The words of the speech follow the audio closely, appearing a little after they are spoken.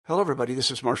Hello, everybody. This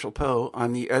is Marshall Poe.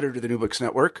 I'm the editor of the New Books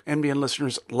Network. NBN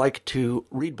listeners like to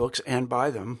read books and buy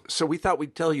them. So we thought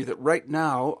we'd tell you that right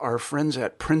now, our friends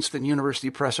at Princeton University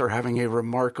Press are having a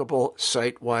remarkable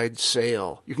site-wide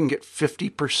sale. You can get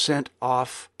 50%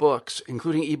 off books,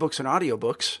 including ebooks and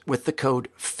audiobooks, with the code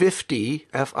 50,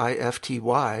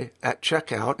 F-I-F-T-Y, at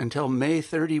checkout until May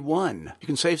 31. You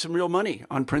can save some real money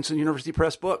on Princeton University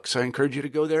Press books. I encourage you to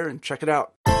go there and check it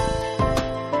out.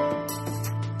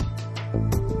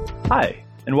 Hi,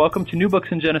 and welcome to New Books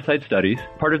in Genocide Studies,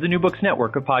 part of the New Books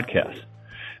Network of podcasts.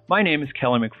 My name is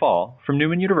Kelly McFall from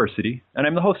Newman University, and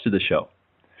I'm the host of the show.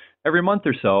 Every month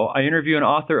or so, I interview an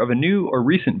author of a new or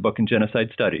recent book in genocide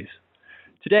studies.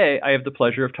 Today, I have the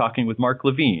pleasure of talking with Mark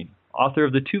Levine, author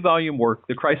of the two-volume work,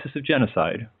 The Crisis of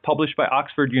Genocide, published by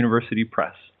Oxford University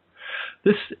Press.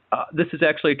 This is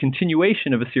actually a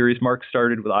continuation of a series Mark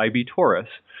started with I.B. Tauris,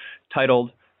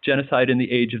 titled Genocide in the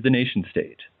Age of the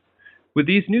Nation-State. With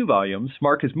these new volumes,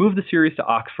 Mark has moved the series to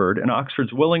Oxford, and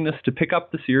Oxford's willingness to pick up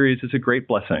the series is a great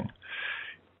blessing.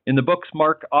 In the books,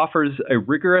 Mark offers a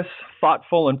rigorous,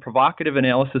 thoughtful, and provocative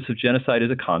analysis of genocide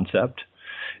as a concept,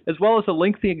 as well as a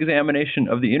lengthy examination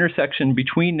of the intersection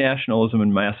between nationalism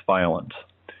and mass violence.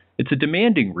 It's a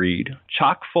demanding read,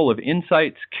 chock full of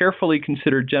insights, carefully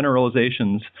considered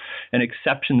generalizations, and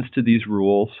exceptions to these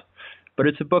rules, but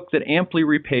it's a book that amply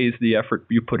repays the effort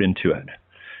you put into it.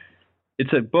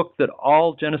 It's a book that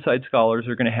all genocide scholars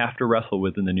are going to have to wrestle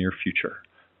with in the near future.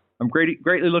 I'm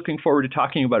greatly looking forward to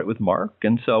talking about it with Mark.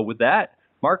 And so with that,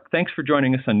 Mark, thanks for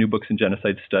joining us on New Books in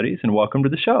Genocide Studies, and welcome to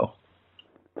the show.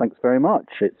 Thanks very much.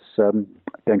 It's going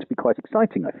to be quite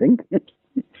exciting, I think.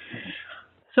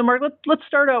 So, Mark, let's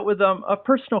start out with a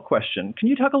personal question. Can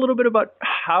you talk a little bit about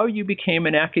how you became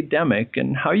an academic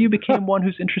and how you became one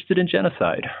who's interested in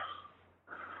genocide?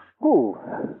 Oh,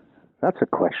 that's a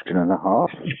question and a half.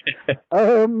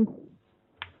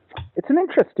 It's an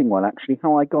interesting one, actually,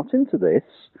 how I got into this,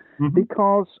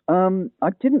 because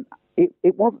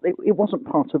it wasn't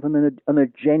part of an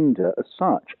agenda as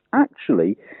such.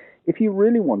 Actually, if you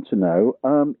really want to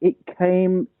know, it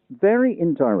came very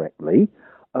indirectly.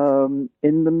 In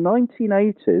the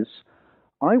 1980s,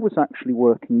 I was actually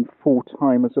working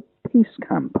full-time as a peace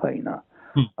campaigner.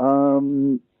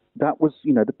 That was,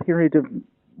 the period of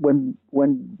when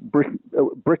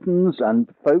Britons and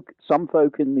some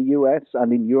folk in the US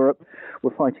and in Europe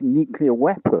were fighting nuclear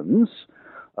weapons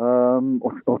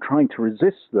or trying to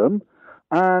resist them.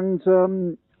 And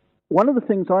one of the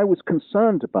things I was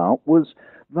concerned about was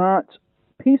that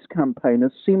peace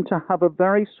campaigners seemed to have a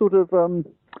very sort of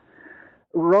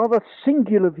rather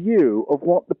singular view of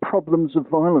what the problems of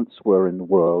violence were in the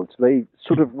world. They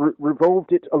sort of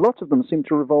revolved it, a lot of them seemed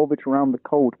to revolve it around the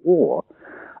Cold War.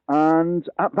 And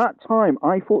at that time,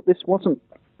 I thought this wasn't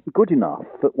good enough,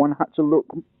 that one had to look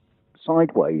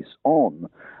sideways on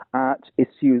at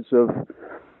issues of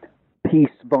peace,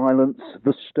 violence,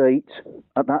 the state.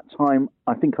 At that time,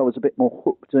 I think I was a bit more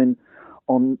hooked in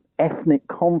on ethnic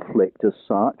conflict as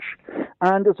such.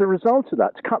 And as a result of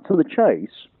that, to cut to the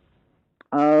chase,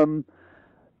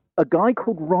 a guy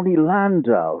called Ronnie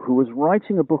Landau, who was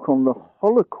writing a book on the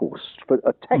Holocaust, for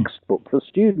a textbook for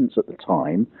students at the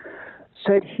time,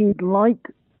 said he'd like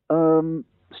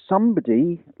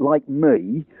somebody like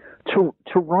me to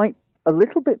write a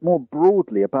little bit more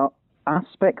broadly about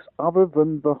aspects other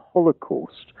than the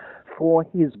Holocaust for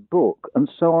his book. And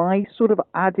so I sort of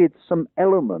added some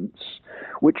elements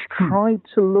which tried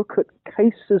to look at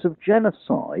cases of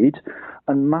genocide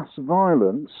and mass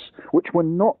violence which were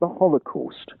not the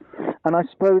Holocaust. And I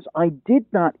suppose I did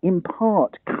that in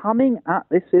part coming at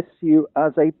this issue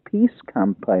as a peace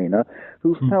campaigner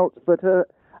who felt that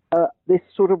this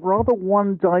sort of rather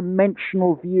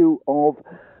one-dimensional view of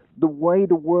the way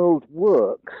the world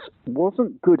works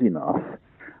wasn't good enough.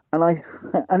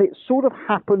 And it sort of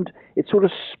happened, it sort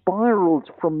of spiraled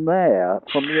from there,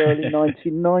 from the early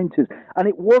 1990s. And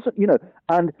it wasn't,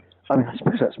 and I mean, I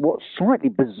suppose that's what's slightly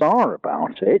bizarre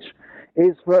about it,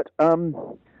 is that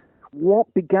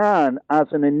what began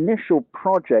as an initial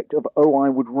project of, I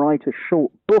would write a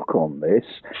short book on this,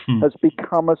 has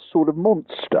become a sort of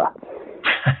monster.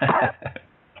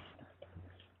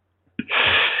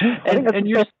 I think that's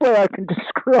the best way I can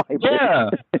describe it. Yeah.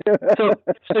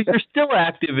 So you're still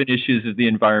active in issues of the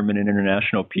environment and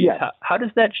international peace. Yes. How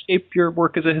does that shape your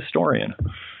work as a historian?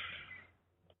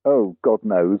 Oh, God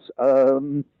knows.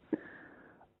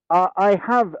 I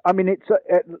have. I mean,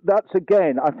 that's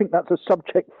again. I think that's a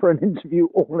subject for an interview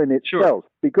all in itself,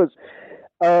 because,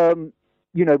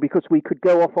 because we could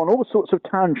go off on all sorts of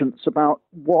tangents about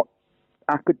what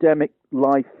academic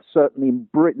life, certainly in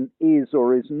Britain, is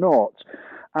or is not,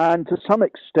 and to some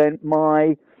extent,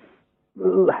 my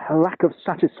lack of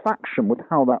satisfaction with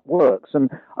how that works. And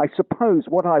I suppose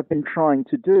what I've been trying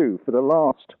to do for the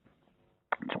last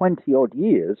 20 odd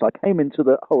years, I came into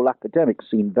the whole academic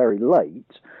scene very late,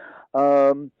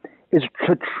 is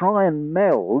to try and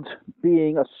meld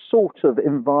being a sort of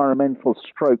environmental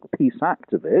stroke peace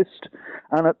activist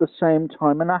and at the same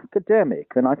time an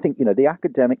academic. And I think, the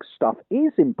academic stuff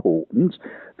is important,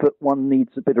 but one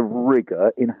needs a bit of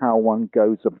rigor in how one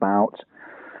goes about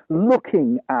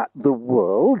looking at the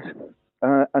world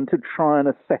and to try and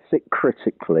assess it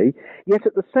critically. Yet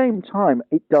at the same time,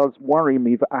 it does worry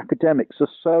me that academics are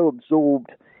so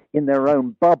absorbed in their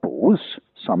own bubbles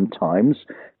sometimes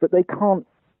that they can't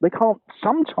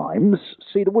sometimes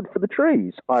see the wood for the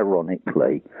trees,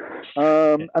 ironically.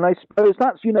 And I suppose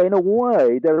that's, in a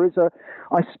way, there is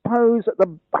I suppose,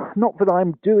 not that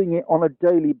I'm doing it on a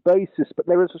daily basis, but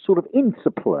there is a sort of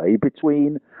interplay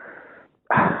between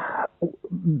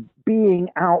being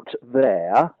out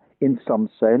there, in some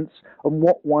sense, and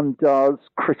what one does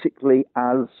critically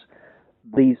as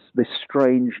this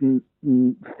strange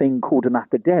thing called an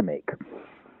academic.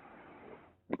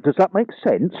 Does that make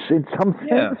sense in some sense?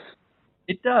 Yeah,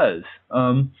 it does.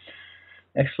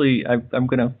 Actually, I'm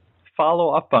going to follow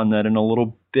up on that in a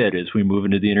little bit as we move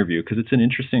into the interview, because it's an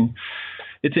interesting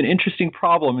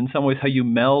problem in some ways, how you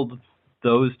meld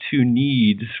those two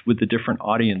needs with the different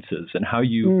audiences and how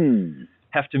you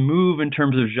have to move in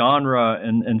terms of genre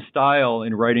and style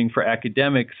in writing for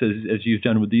academics, as you've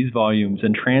done with these volumes,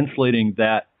 and translating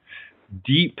that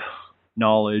deep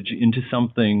knowledge into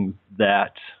something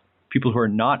that people who are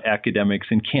not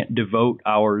academics and can't devote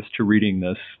hours to reading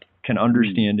this can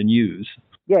understand and use.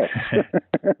 Yes.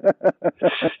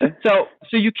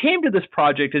 So you came to this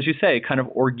project, as you say, kind of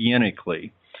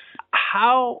organically.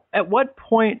 At what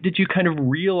point did you kind of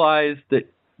realize that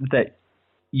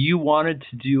you wanted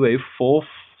to do a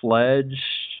full-fledged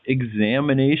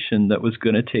examination that was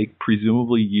going to take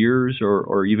presumably years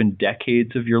or even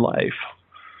decades of your life?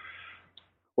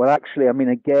 Well, actually,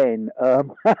 again,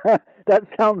 that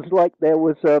sounds like there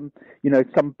was, some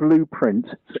blueprint,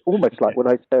 almost like what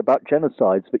I say about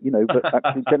genocides, but but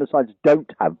actually genocides don't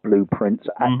have blueprints,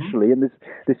 actually, and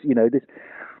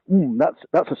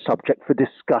that's a subject for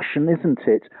discussion, isn't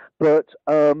it? But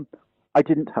I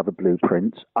didn't have a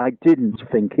blueprint. I didn't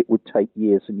think it would take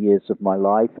years and years of my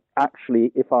life.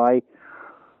 Actually, if I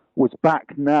was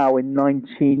back now in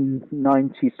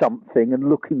 1990-something and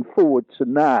looking forward to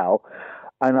now,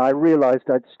 and I realized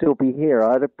I'd still be here,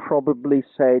 I'd have probably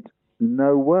said,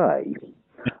 no way.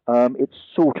 It's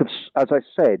sort of, as I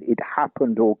said, it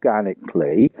happened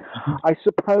organically. I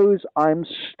suppose I'm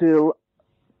still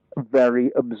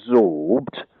very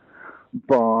absorbed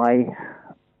by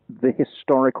the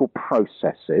historical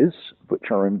processes which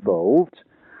are involved,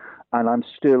 and I'm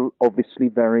still obviously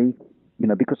very,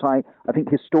 because I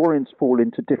think historians fall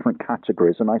into different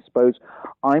categories, and I suppose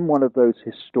I'm one of those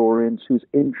historians who's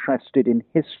interested in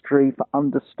history for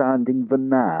understanding the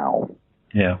now.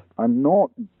 Yeah.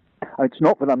 It's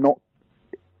not that I'm not,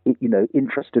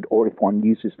 interested, or if one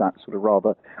uses that sort of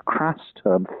rather crass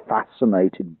term,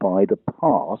 fascinated by the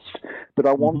past, but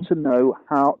I want to know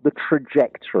how the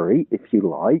trajectory, if you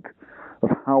like, of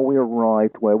how we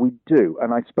arrived where we do.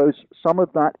 And I suppose some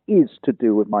of that is to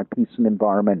do with my peace and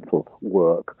environmental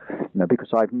work,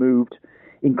 because I've moved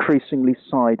increasingly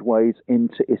sideways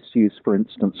into issues, for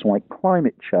instance, like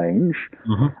climate change.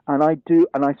 And I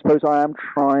suppose I am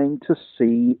trying to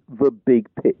see the big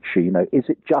picture. Is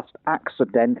it just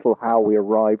accidental how we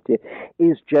arrived here?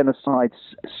 Is genocide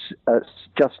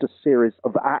just a series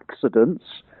of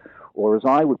accidents, or as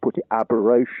I would put it,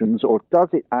 aberrations, or does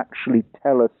it actually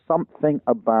tell us something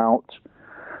about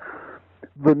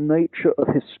the nature of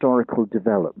historical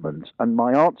development? And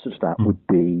my answer to that would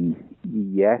be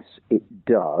yes, it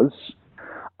does.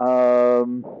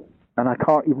 And I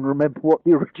can't even remember what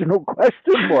the original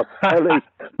question was, Ellie.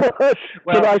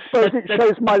 But I suppose it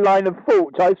shows my line of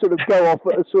thought. I sort of go off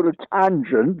at a sort of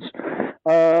tangent.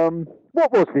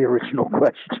 What was the original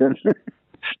question?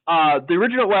 The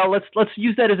original. Well, let's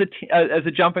use that as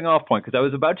a jumping off point, because I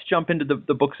was about to jump into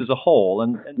the books as a whole,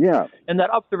 and that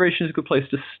observation is a good place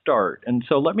to start. And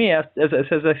so let me ask, as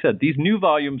I said, these new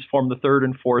volumes form the third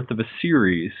and fourth of a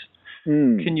series.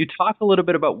 Can you talk a little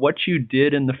bit about what you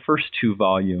did in the first two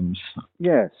volumes?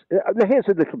 Yes. Here's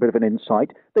a little bit of an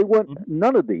insight. They weren't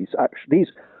none of these actually.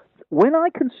 When I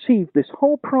conceived this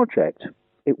whole project,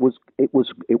 it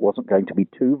wasn't going to be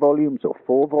 2 volumes or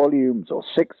 4 volumes or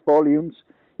 6 volumes.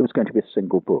 It was going to be a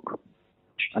single book.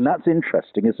 And that's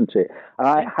interesting, isn't it?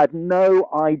 I had no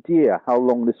idea how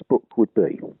long this book would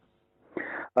be.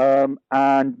 And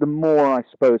the more, I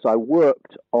suppose, I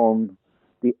worked on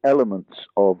the elements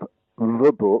of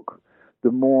the book,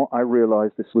 the more I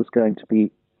realized this was going to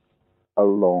be a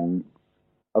long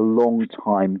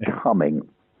time coming.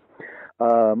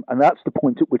 And that's the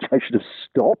point at which I should have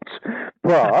stopped.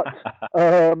 But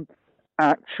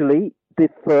actually, the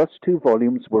first two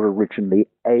volumes were originally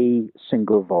a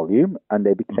single volume, and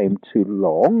they became too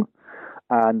long,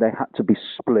 and they had to be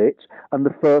split. And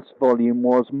the first volume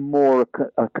was more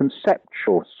a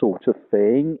conceptual sort of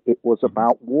thing. It was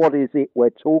about what is it we're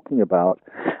talking about.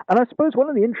 And I suppose one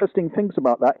of the interesting things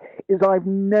about that is I've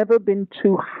never been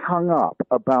too hung up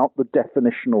about the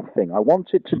definitional thing. I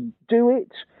wanted to do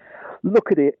it,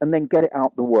 look at it, and then get it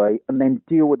out the way, and then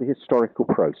deal with the historical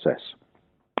process.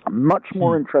 I'm much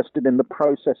more interested in the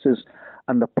processes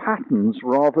and the patterns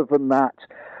rather than that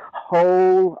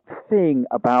whole thing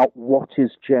about what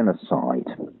is genocide.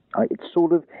 It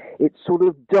sort of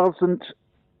doesn't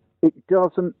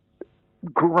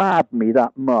grab me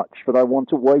that much that I want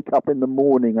to wake up in the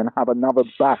morning and have another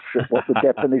bash at what the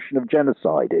definition of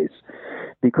genocide is,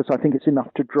 because I think it's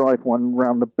enough to drive one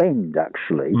round the bend,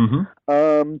 actually.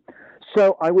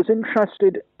 So I was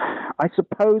interested, I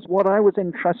suppose what I was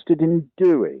interested in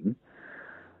doing,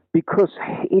 because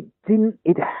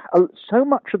so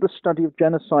much of the study of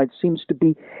genocide seems to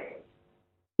be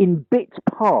in bit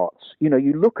parts. You know,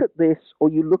 you look at this or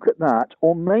you look at that,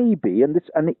 or maybe,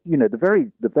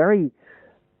 the very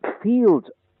field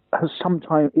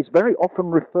is very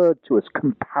often referred to as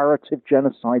comparative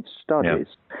genocide studies.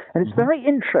 Yeah. And it's very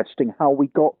interesting how we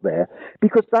got there,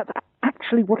 because that's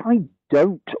actually what I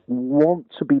don't want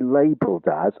to be labeled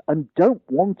as and don't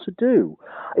want to do.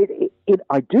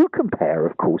 I do compare,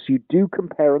 of course. You do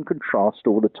compare and contrast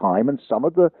all the time, and some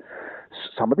of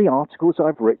the articles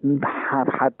I've written have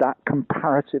had that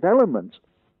comparative element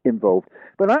involved.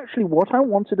 But actually what I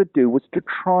wanted to do was to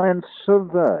try and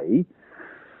survey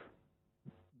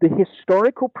the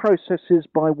historical processes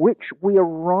by which we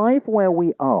arrive where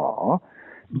we are,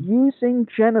 using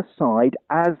genocide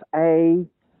as a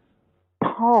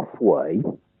pathway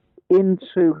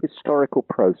into historical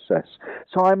process.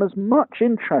 So I'm as much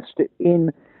interested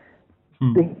in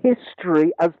the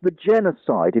history as the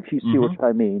genocide, if you see what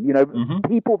I mean. You know,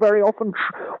 people very often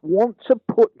want to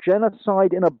put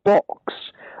genocide in a box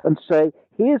and say,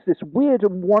 here's this weird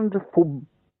and wonderful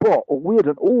weird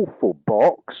and awful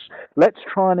box. Let's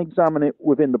try and examine it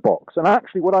within the box. And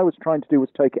actually what I was trying to do was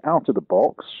take it out of the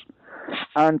box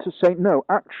and to say, no,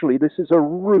 actually this is a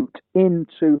route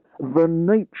into the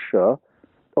nature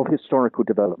of historical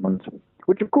development,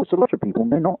 which of course a lot of people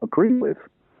may not agree with.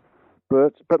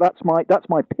 But that's my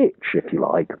pitch, if you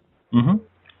like.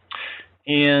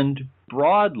 And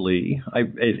broadly,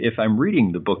 if I'm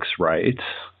reading the books right,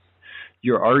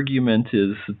 your argument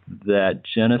is that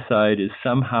genocide is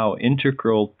somehow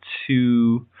integral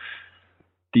to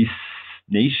the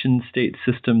nation-state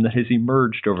system that has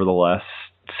emerged over the last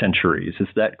centuries. Is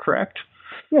that correct?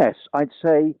 Yes, I'd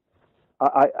say,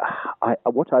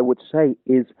 what I would say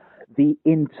is the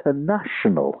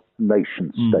international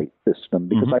nation-state system,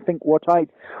 because I think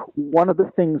one of the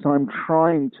things I'm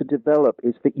trying to develop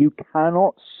is that you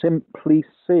cannot simply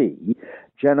see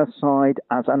genocide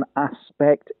as an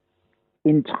aspect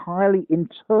entirely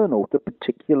internal to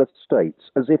particular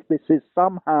states, as if this is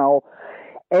somehow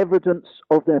evidence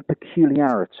of their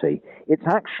peculiarity. It's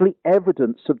actually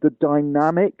evidence of the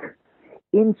dynamic,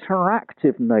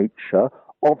 interactive nature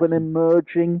of an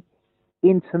emerging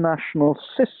international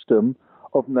system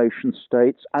of nation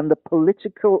states and the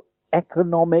political,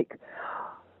 economic,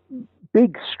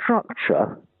 big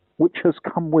structure which has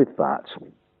come with that,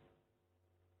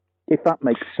 if that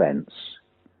makes sense.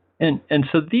 And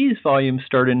so these volumes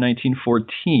start in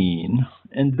 1914,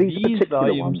 and these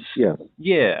volumes, ones,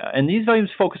 and these volumes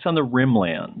focus on the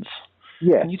Rimlands.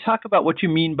 Yes. Can you talk about what you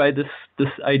mean by this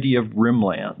idea of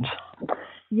Rimlands?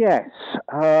 Yes.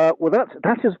 Well,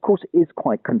 that is, of course, is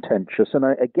quite contentious, and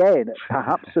again,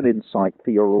 perhaps an insight for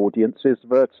your audience is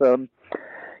that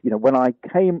when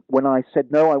I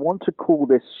said no, I want to call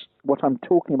this what I'm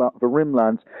talking about the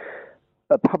Rimlands.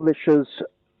 The publishers.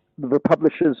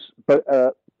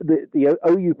 The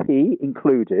OUP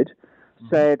included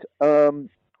said, that's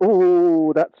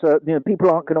people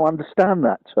aren't going to understand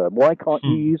that term. Why can't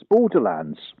you use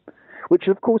borderlands? Which,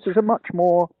 of course, is a much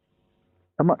more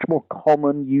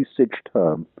common usage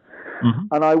term.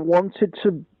 And I wanted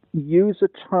to use a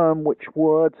term which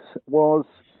was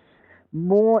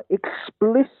more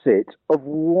explicit of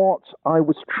what I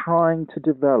was trying to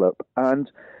develop.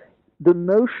 And the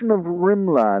notion of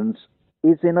Rimlands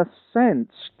is, in a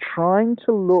sense, trying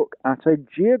to look at a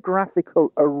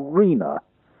geographical arena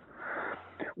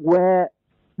where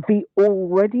the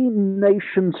already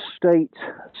nation-state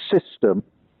system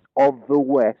of the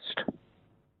West.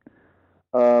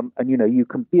 And you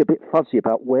can be a bit fuzzy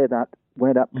about where that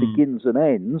begins and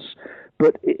ends,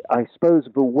 but I suppose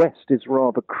the West is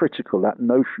rather critical. That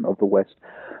notion of the West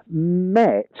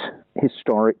met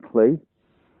historically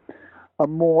a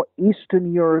more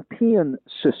Eastern European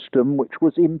system, which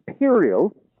was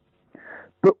imperial,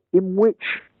 but in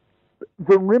which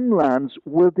the Rimlands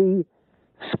were the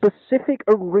specific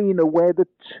arena where the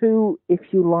two,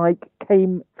 if you like,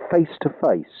 came face to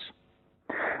face.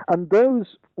 And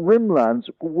those Rimlands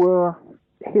were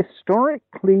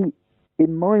historically,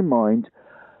 in my mind,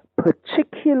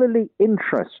 particularly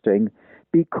interesting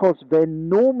because their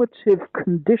normative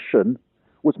condition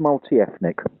was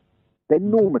multi-ethnic. Their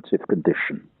normative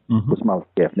condition was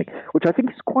multi-ethnic, which I think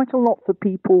is quite a lot for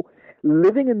people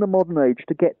living in the modern age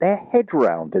to get their head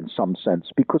round in some sense,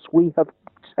 because we have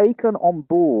taken on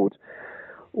board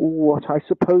what I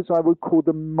suppose I would call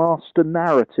the master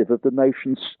narrative of the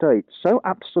nation state so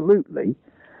absolutely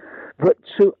that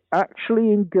to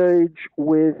actually engage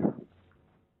with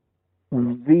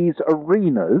these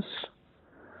arenas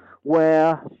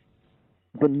where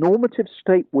the normative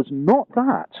state was not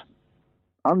that,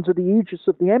 under the aegis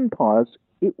of the empires,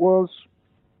 it was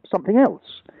something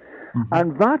else.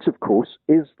 And that, of course,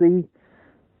 is the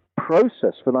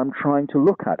process that I'm trying to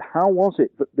look at. How was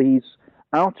it that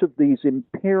out of these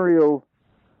imperial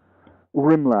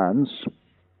Rimlands,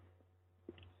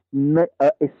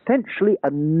 essentially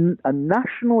a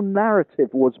national narrative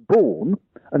was born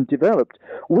and developed,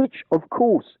 which, of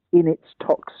course, in its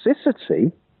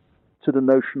toxicity to the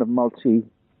notion of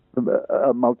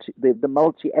the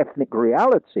multi-ethnic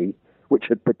reality which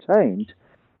had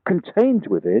contained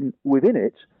within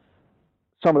it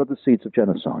some of the seeds of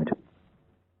genocide.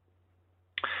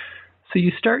 So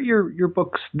you start your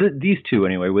books, these two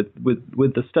anyway, with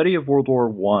the study of World War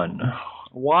I.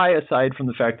 Why, aside from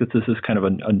the fact that this is kind of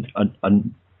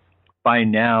by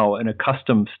now an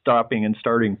accustomed stopping and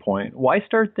starting point, why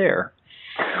start there?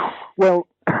 Well,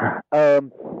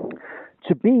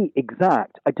 to be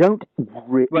exact, I don't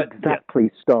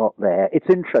exactly start there. It's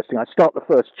interesting. I start the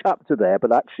first chapter there,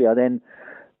 but actually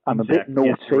I'm a bit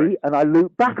naughty, and I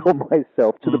loop back on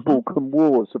myself to the Balkan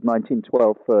Wars of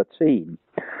 1912-13,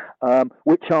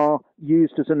 which are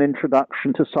used as an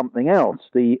introduction to something else,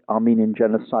 the Armenian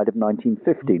genocide of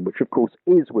 1915, which of course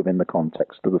is within the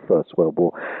context of the First World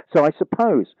War. So I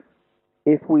suppose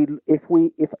if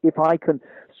I can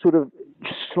sort of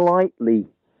slightly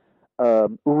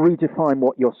redefine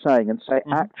what you're saying and say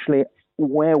actually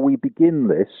where we begin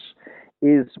this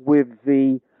is with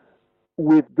the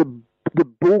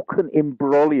Balkan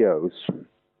imbroglios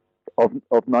of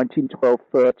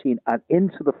 1912-13 and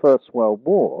into the First World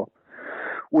War,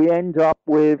 we end up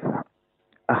with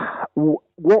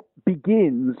what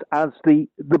begins as the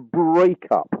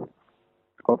breakup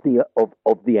of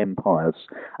the empires,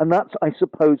 and that's, I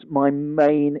suppose, my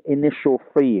main initial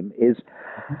theme is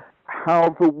how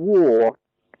the war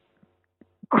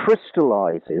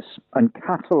crystallizes and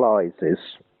catalyzes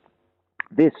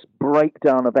this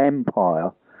breakdown of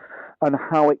empire, and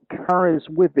how it carries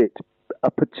with it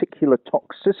a particular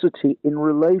toxicity in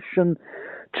relation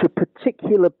to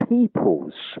particular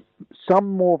peoples,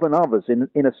 some more than others.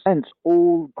 In a sense,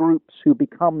 all groups who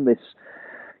become this,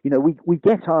 we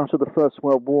get out of the First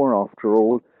World War, after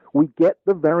all, we get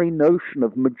the very notion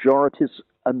of majorities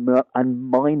and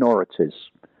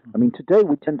minorities. I mean, today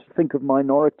we tend to think of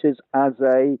minorities as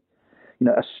a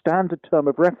standard term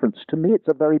of reference. To me, it's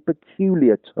a very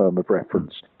peculiar term of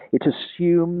reference. It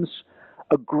assumes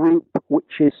a group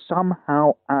which is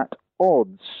somehow at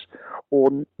odds or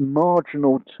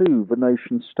marginal to the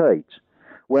nation state,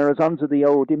 whereas under the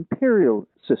old imperial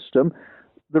system,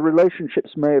 the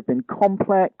relationships may have been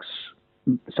complex,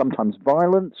 sometimes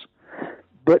violent,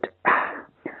 but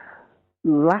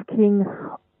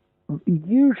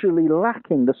usually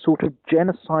lacking the sort of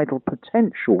genocidal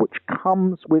potential which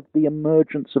comes with the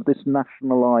emergence of this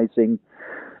nationalizing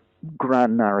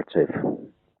grand narrative.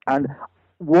 And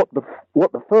what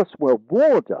the First World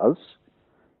War does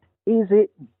is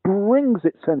it brings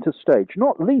it center stage,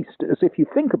 not least as if you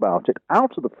think about it,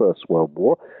 out of the First World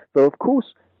War, though of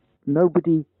course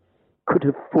nobody could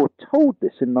have foretold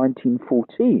this in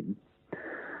 1914.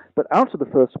 But out of the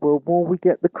First World War, we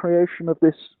get the creation of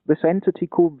this entity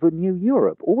called the New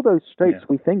Europe. All those states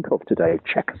we think of today,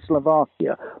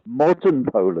 Czechoslovakia, modern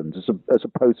Poland as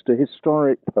opposed to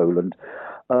historic Poland,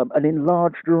 an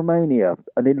enlarged Romania,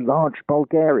 an enlarged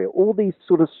Bulgaria, all these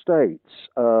sort of states,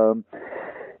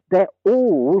 they're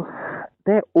all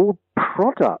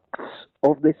products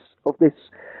of this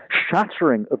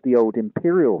shattering of the old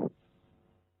imperial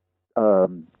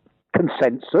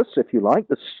consensus, if you like,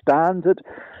 the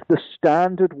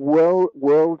standard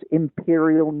world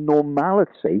imperial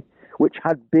normality, which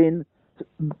had been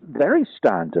very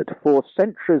standard for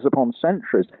centuries upon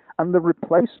centuries, and the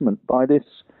replacement by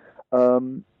this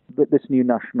this new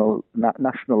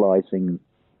nationalizing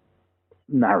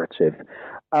narrative.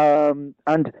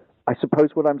 And I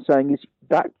suppose what I'm saying is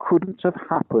that couldn't have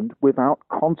happened without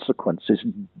consequences,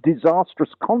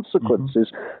 disastrous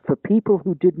consequences for people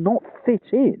who did not fit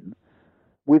in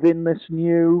within this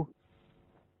new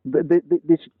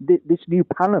this new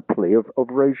panoply of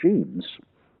regimes,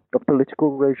 of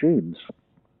political regimes.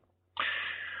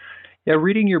 Yeah,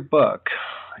 reading your book,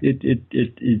 and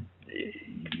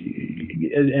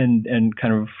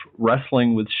kind of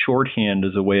wrestling with shorthand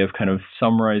as a way of kind of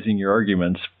summarizing your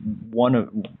arguments.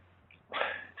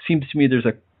 Seems to me there's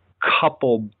a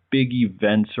couple big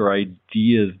events or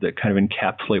ideas that kind of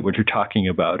encapsulate what you're talking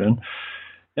about, and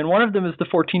one of them is the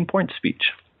 14-point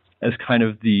speech as kind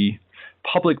of the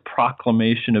public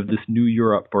proclamation of this new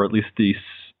Europe, or at least the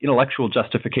intellectual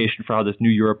justification for how this new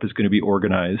Europe is going to be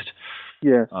organized.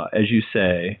 Yes. As you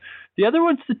say. The other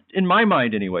one's, in my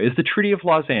mind anyway, is the Treaty of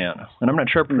Lausanne. And I'm not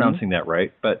sure I'm pronouncing that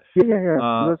right, but... Yeah.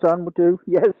 Lausanne would do,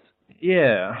 yes.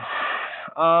 Yeah.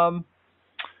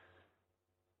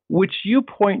 Which you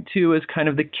point to as kind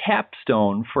of the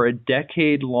capstone for a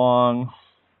decade-long,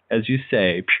 as you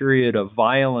say, period of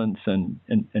violence and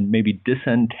maybe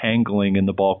disentangling in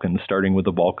the Balkans, starting with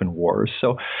the Balkan Wars.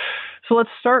 So let's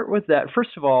start with that.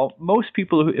 First of all, most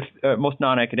people, most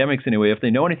non-academics anyway, if they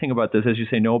know anything about this, as you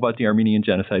say, know about the Armenian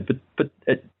genocide. But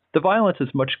the violence is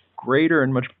much greater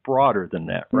and much broader than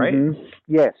that, right? Mm-hmm.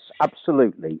 Yes,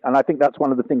 absolutely. And I think that's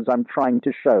one of the things I'm trying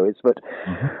to show is that,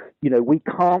 we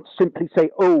can't simply say,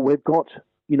 oh, we've got,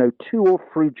 2 or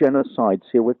 3 genocides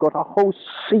here. We've got a whole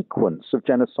sequence of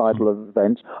genocidal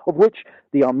events, of which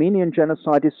the Armenian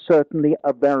genocide is certainly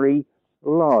a very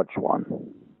large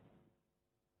one.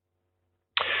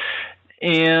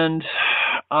 And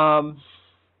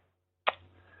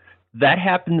that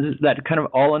happens, that kind of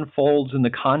all unfolds in the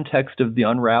context of the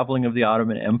unraveling of the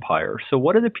Ottoman Empire. So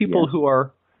what are the people who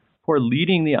are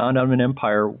leading the Ottoman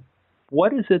Empire?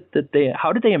 What is it that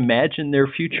how do they imagine their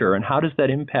future, and how does that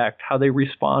impact how they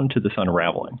respond to this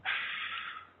unraveling?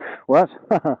 Well,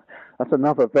 that's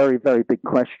another very, very big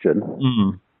question.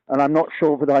 Mm-hmm. And I'm not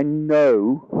sure that I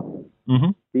know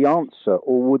the answer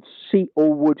or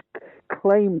would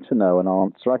claim to know an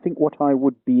answer. I think what I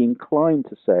would be inclined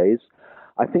to say is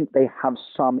I think they have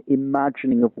some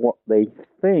imagining of what they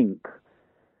think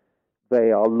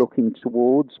they are looking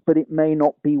towards, but it may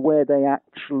not be where they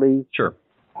actually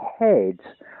head.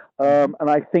 And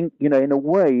I think, in a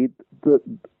way, the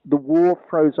war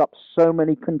throws up so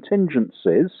many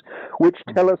contingencies which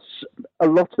tell us a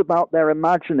lot about their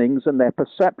imaginings and their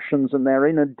perceptions and their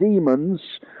inner demons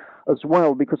as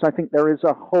well, because I think there is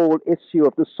a whole issue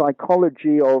of the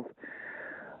psychology of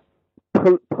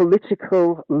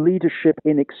political leadership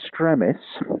in extremis,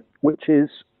 which is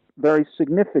very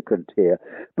significant here.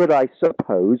 But I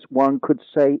suppose one could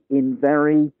say in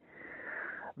very,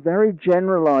 very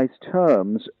generalized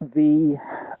terms, the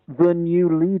new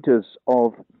leaders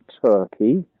of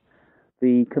Turkey,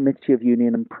 the Committee of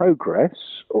Union and Progress,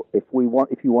 or if you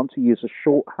want to use a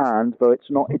shorthand, though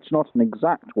it's not an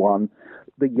exact one,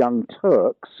 the Young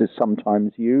Turks is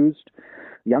sometimes used.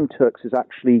 The Young Turks is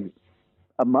actually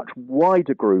a much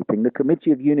wider grouping. The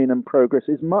Committee of Union and Progress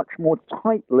is much more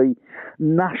tightly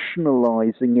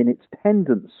nationalizing in its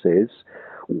tendencies.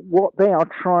 What they are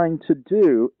trying to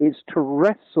do is to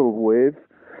wrestle with,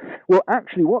 well,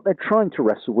 actually what they're trying to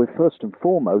wrestle with first and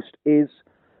foremost is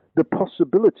the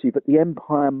possibility that the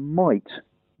empire might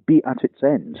be at its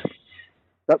end.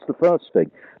 That's the first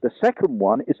thing. The second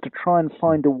one is to try and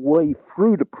find a way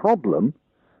through the problem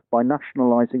by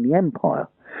nationalizing the empire,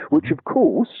 which of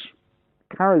course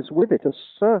carries with it a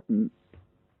certain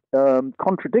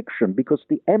contradiction, because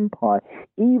the empire,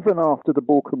 even after the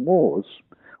Balkan Wars,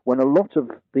 when a lot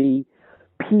of the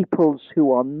peoples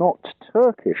who are not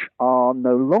Turkish are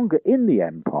no longer in the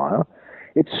empire,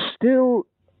 it's still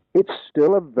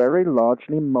a very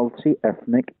largely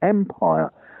multi-ethnic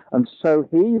empire. And so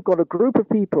here you've got a group of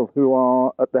people who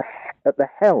are at the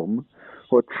helm,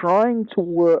 who are trying to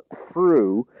work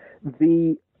through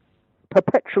the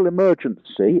perpetual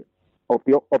emergency of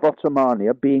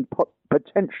Ottomania being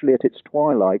potentially at its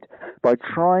twilight, by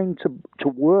trying to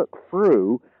work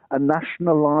through a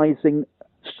nationalizing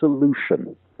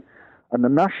solution. And the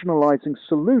nationalizing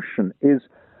solution is,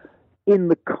 in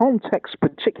the context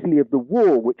particularly of the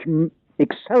war, which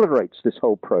accelerates this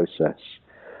whole process,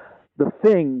 the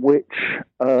thing which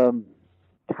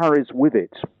carries with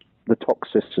it the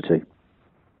toxicity.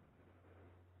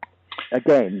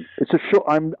 Again, it's a short.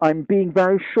 I'm being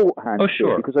very shorthand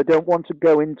here because I don't want to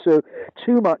go into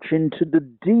too much into the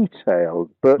detail.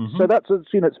 But so that's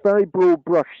it's very broad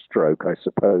brushstroke, I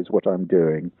suppose, what I'm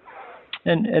doing.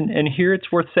 And here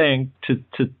it's worth saying to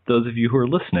those of you who are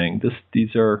listening,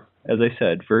 these are, as I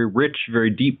said, very rich, very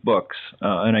deep books,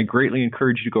 and I greatly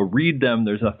encourage you to go read them.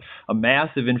 There's a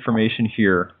massive information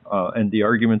here, and the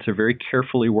arguments are very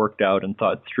carefully worked out and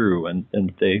thought through,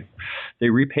 and they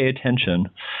repay attention.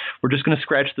 We're just going to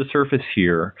scratch the surface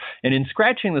here, and in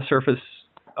scratching the surface,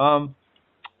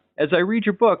 as I read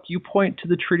your book, you point to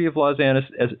the Treaty of Lausanne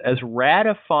as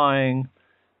ratifying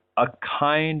a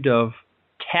kind of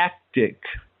tactic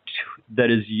that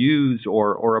is used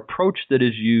or approach that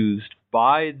is used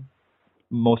by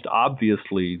most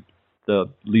obviously the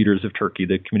leaders of Turkey,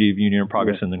 the Committee of Union and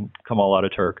Progress, and then Kemal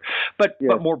Ataturk, but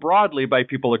more broadly by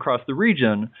people across the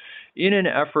region in an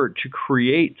effort to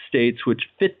create states which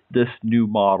fit this new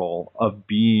model of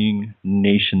being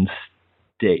nation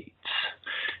states.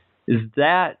 Is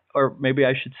that, or maybe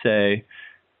I should say,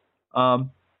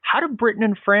 how do Britain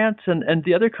and France and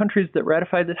the other countries that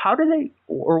ratified this, how do they,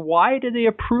 or why do they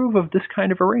approve of this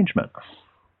kind of arrangement?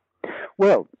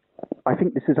 Well, I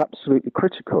think this is absolutely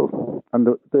critical. And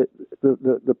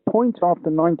the point after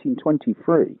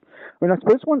 1923, I mean, I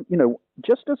suppose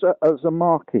just as a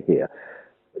marker here,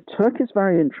 Turkey is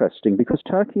very interesting because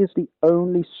Turkey is the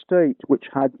only state which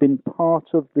had been part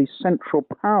of the Central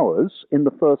Powers in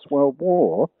the First World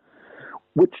War,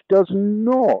 which does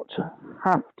not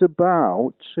have to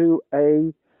bow to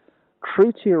a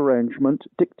treaty arrangement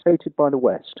dictated by the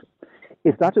West.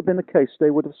 If that had been the case, they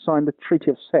would have signed the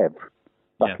Treaty of Sèvres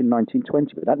back in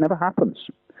 1920, but that never happens.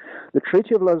 The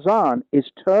Treaty of Lausanne is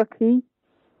Turkey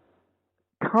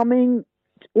coming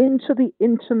into the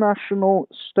international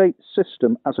state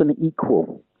system as an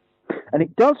equal. And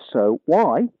it does so,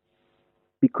 why?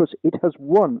 Because it has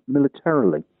won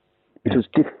militarily. It has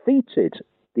defeated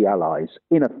the Allies,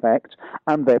 in effect,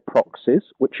 and their proxies,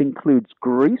 which includes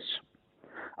Greece.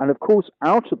 And of course,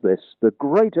 out of this, the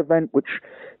great event which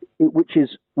is,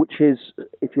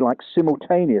 if you like,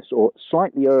 simultaneous or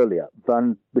slightly earlier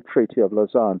than the Treaty of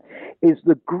Lausanne, is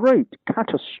the great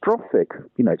catastrophic,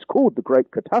 it's called the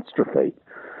Great Catastrophe,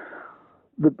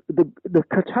 the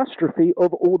catastrophe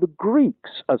of all the Greeks,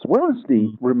 as well as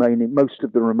the most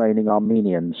of the remaining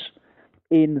Armenians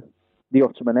in the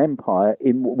Ottoman Empire,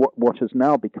 in what has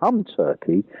now become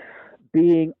Turkey,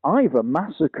 being either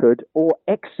massacred or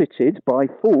exited by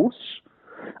force.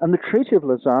 And the Treaty of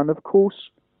Lausanne, of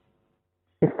course,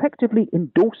 effectively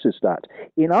endorses that.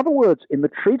 In other words, in the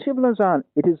Treaty of Lausanne,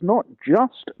 it is not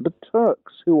just the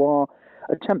Turks who are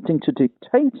attempting to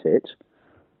dictate it.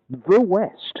 The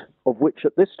West, of which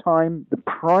at this time the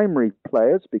primary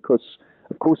players, because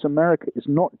of course America is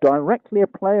not directly a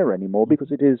player anymore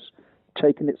because it is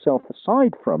taken itself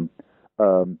aside from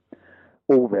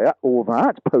all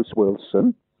that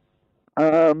post-Wilson,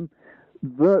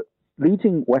 the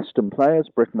leading Western players,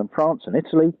 Britain and France and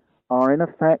Italy, are in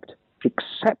effect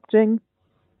accepting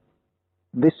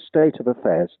this state of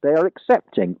affairs. They are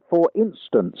accepting, for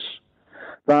instance,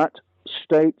 that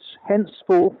states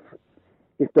henceforth,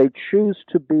 if they choose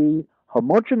to be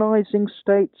homogenizing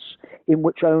states in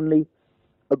which only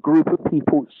a group of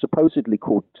people supposedly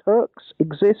called Turks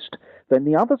exist, then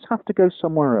the others have to go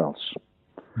somewhere else.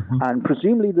 And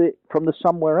presumably from the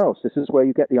somewhere else, this is where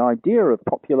you get the idea of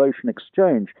population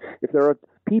exchange. If there are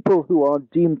people who are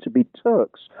deemed to be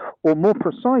Turks, or more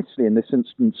precisely in this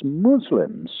instance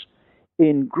Muslims,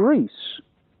 in Greece,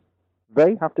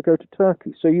 they have to go to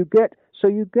Turkey. So you get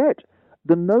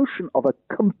the notion of a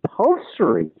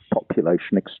compulsory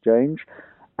population exchange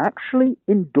actually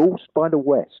endorsed by the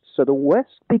West. So the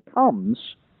West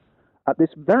becomes, at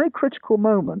this very critical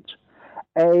moment,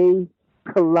 a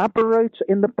collaborator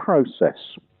in the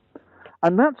process.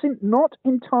 And that's not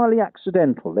entirely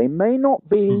accidental. They may not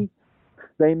be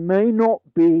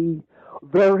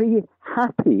very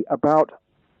happy about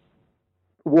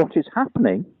what is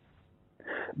happening,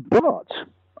 but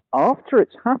after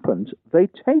it's happened, they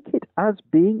take it as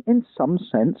being, in some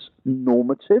sense,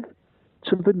 normative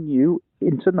to the new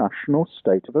international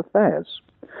state of affairs.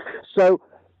 So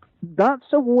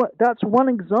that's one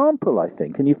example, I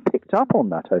think, and you've picked up on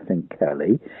that, I think,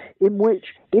 Kelly, in which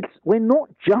we're not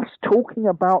just talking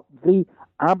about the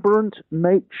aberrant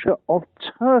nature of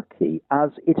Turkey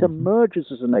as it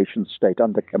emerges as a nation state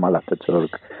under Kemal Ataturk.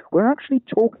 We're actually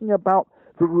talking about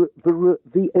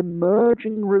the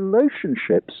emerging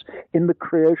relationships in the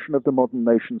creation of the modern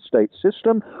nation state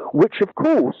system, which, of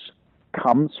course,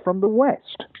 comes from the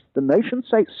West. The nation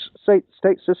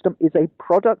state system is a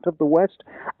product of the West,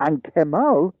 and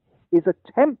Kemal is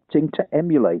attempting to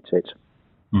emulate it.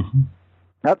 Mm-hmm.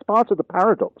 That's part of the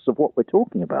paradox of what we're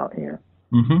talking about here.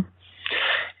 Mm-hmm.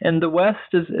 And the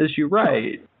West, as you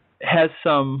write, has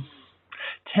some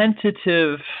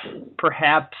tentative,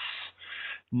 perhaps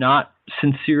not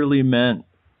sincerely meant,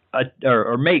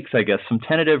 or makes, I guess, some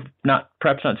tentative,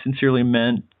 perhaps not sincerely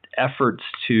meant efforts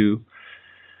to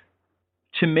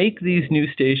make these new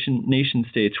nation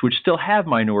states, which still have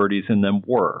minorities in them,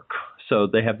 work. So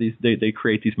they have they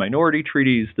create these minority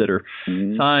treaties that are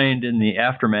signed in the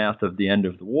aftermath of the end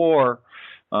of the war,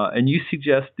 and you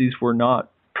suggest these were not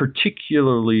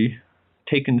particularly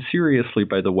taken seriously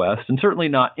by the West, and certainly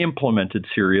not implemented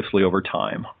seriously over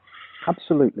time.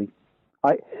 Absolutely.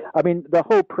 I mean, the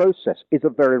whole process is a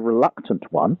very reluctant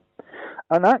one,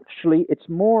 and actually it's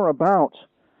more about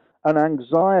an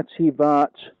anxiety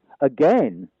that,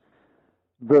 again,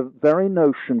 the very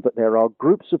notion that there are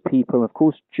groups of people, of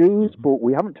course, Jews, but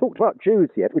we haven't talked about Jews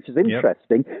yet, which is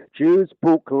interesting. Yep. Jews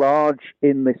book large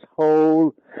in this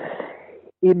whole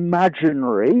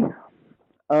imaginary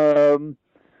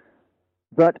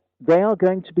that they are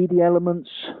going to be the elements,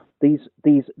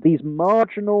 these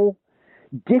marginal,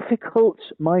 difficult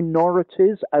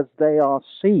minorities as they are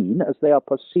seen, as they are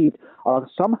perceived, are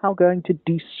somehow going to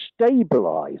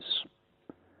destabilize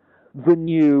the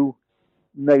new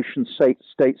nation-state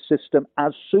system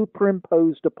as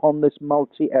superimposed upon this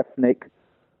multi-ethnic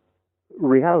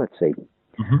reality.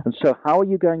 Mm-hmm. And so how are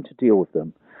you going to deal with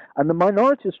them? And the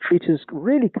Minorities Treaty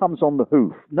really comes on the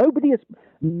hoof. Nobody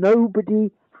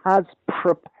has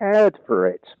prepared for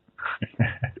it.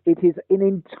 It is an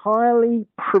entirely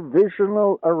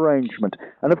provisional arrangement.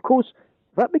 And of course,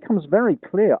 that becomes very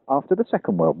clear after the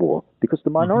Second World War, because the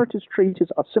Minorities Treaties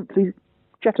are simply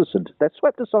jettisoned. They're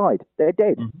swept aside. They're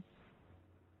dead. Mm-hmm.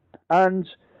 And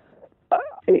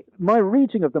my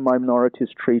reading of the Minorities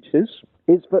Treaties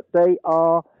is that they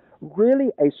are really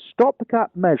a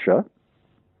stopgap measure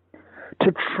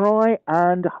to try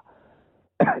and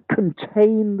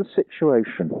contain the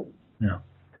situation. Yeah.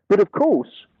 But of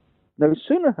course, no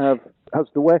sooner has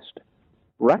the West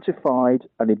ratified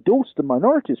and endorsed the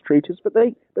Minorities Treaties, but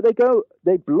they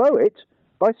blow it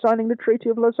by signing the Treaty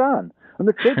of Lausanne. And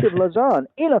the Treaty of Lausanne,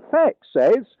 in effect,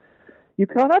 says you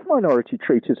can't have minorities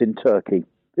in Turkey.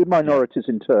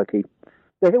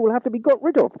 They will have to be got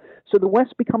rid of. So the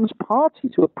West becomes party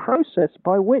to a process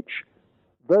by which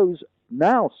those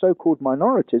now so-called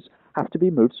minorities have to be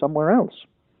moved somewhere else.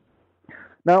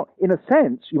 Now, in a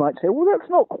sense, you might say, well, that's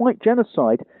not quite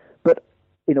genocide. But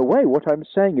in a way, what I'm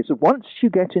saying is that once you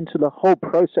get into the whole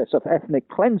process of ethnic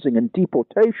cleansing and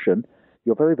deportation,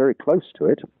 you're very, very close to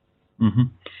it. Mm-hmm.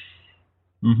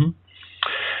 Mm-hmm.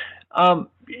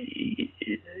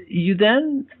 You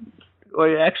then,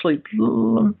 or actually,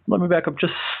 let me back up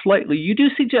just slightly. You do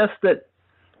suggest that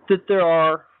there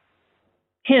are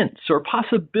hints or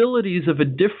possibilities of a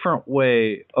different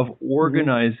way of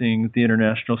organizing the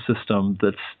international system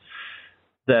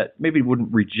that maybe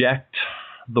wouldn't reject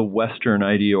the Western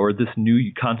idea or this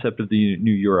new concept of the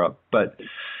New Europe, but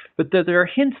that there are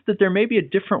hints that there may be a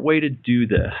different way to do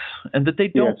this and that they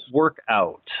don't work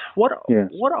out. What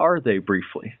are they,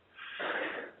 briefly?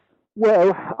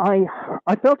 Well, I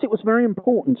felt it was very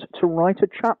important to write a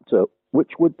chapter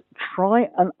which would try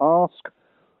and ask,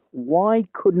 why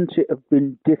couldn't it have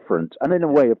been different? And in a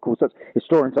way, of course,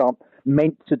 historians aren't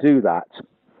meant to do that.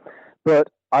 But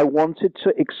I wanted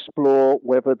to explore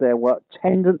whether there were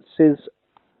tendencies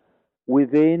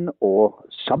within or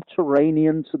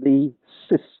subterranean to the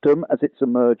system as it's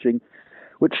emerging,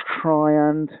 which try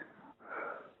and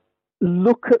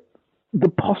look at the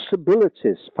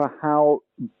possibilities for how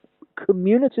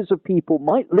communities of people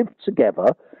might live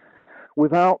together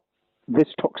without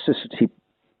this toxicity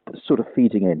sort of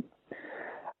feeding in.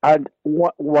 And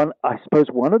I suppose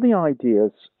one of the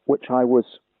ideas which I was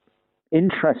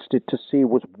interested to see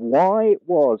was why it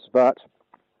was that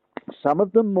some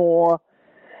of the more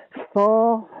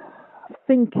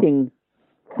far-thinking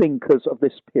thinkers of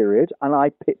this period, and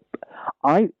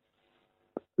I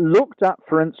looked at,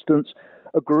 for instance,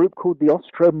 a group called the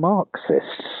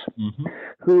Austro-Marxists,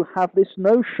 who have this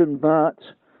notion that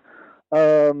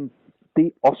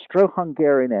the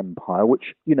Austro-Hungarian Empire,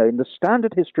 which, in the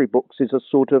standard history books is a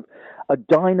sort of a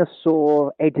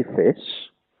dinosaur edifice,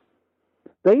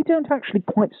 they don't actually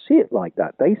quite see it like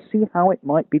that. They see how it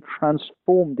might be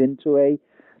transformed into a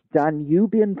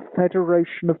Danubian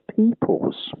federation of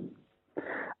peoples,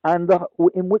 and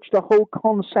in which the whole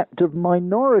concept of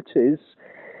minorities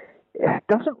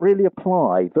doesn't really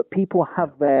apply, that people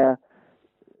have their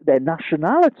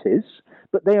nationalities,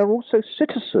 but they are also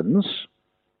citizens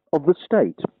of the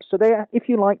state. So they, if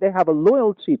you like, they have a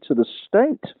loyalty to the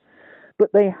state,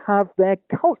 but they have their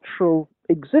cultural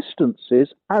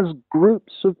existences as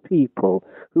groups of people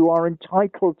who are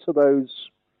entitled to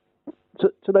those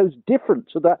to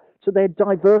their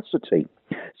diversity.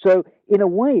 So in a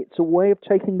way, it's a way of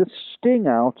taking the sting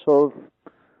out of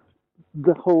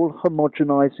the whole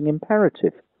homogenizing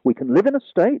imperative. We can live in a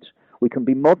state, we can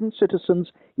be modern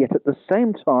citizens, yet at the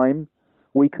same time,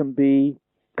 we can be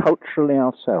culturally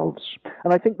ourselves.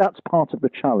 And I think that's part of the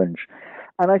challenge.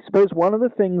 And I suppose one of the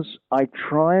things I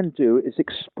try and do is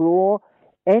explore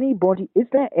is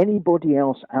there anybody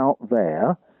else out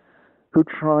there who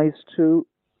tries to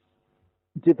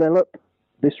develop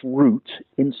this route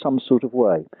in some sort of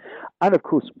way? And of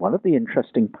course, one of the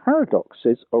interesting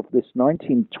paradoxes of this the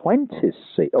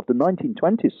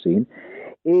 1920s scene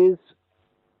is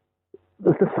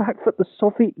the fact that the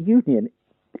Soviet Union,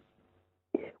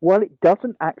 while it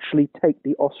doesn't actually take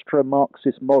the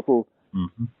Austro-Marxist model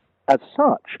as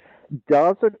such,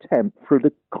 does attempt through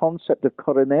the concept of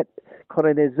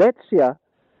colonization,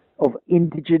 of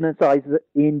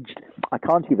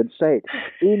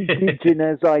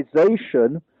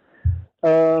indigenization,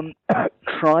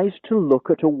 tries to look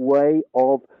at a way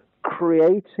of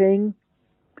creating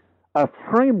a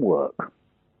framework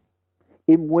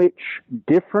in which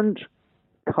different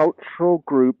cultural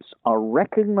groups are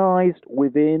recognized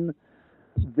within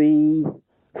the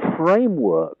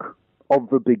framework of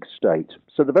the big state.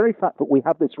 So the very fact that we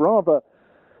have this rather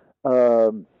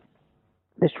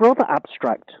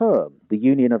abstract term, the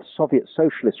Union of Soviet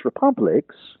Socialist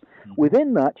Republics,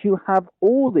 within that you have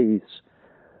all these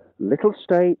little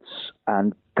states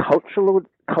and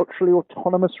culturally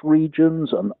autonomous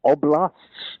regions and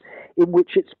oblasts in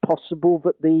which it's possible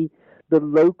that the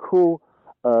local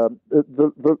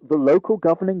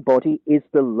governing body is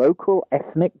the local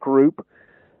ethnic group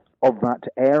of that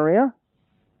area,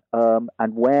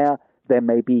 and where there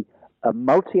may be a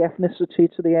multi-ethnicity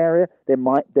to the area, it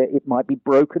might be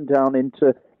broken down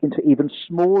into even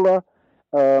smaller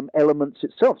elements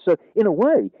itself. So in a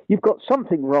way, you've got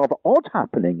something rather odd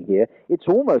happening here. It's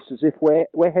almost as if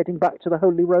we're heading back to the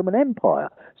Holy Roman Empire,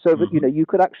 so that you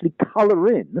could actually colour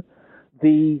in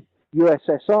the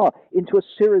USSR into a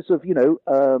series of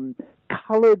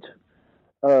coloured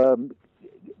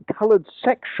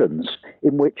sections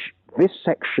in which this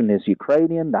section is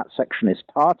Ukrainian, that section is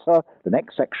Tatar, the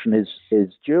next section is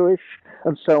Jewish,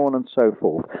 and so on and so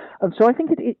forth. And so I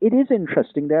think it is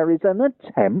interesting. There is an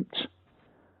attempt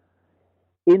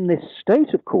in this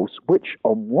state, of course, which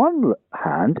on one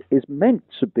hand is meant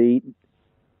to be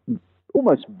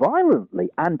almost violently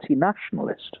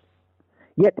anti-nationalist.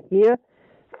 Yet here,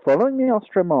 following the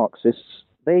Austro-Marxists,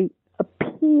 they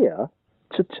appear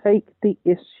to take the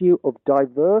issue of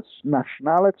diverse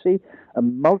nationality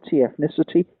and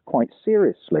multi-ethnicity quite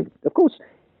seriously. Of course,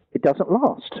 it doesn't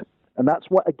last. And that's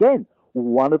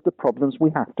one of the problems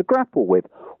we have to grapple with.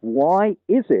 Why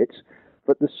is it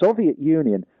that the Soviet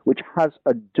Union, which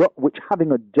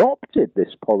having adopted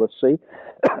this policy,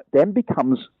 then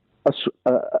becomes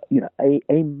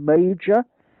a major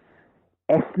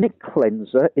ethnic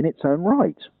cleanser in its own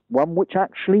right, one which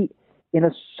actually, in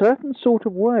a certain sort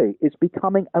of way, is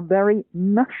becoming a very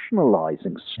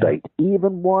nationalizing state,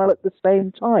 even while at the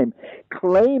same time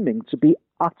claiming to be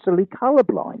utterly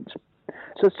colorblind.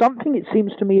 So something, it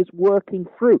seems to me, is working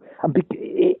through,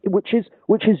 which is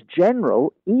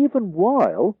general, even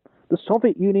while the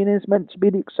Soviet Union is meant to be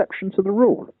the exception to the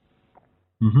rule.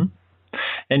 Mm-hmm.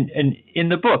 And in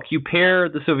the book, you pair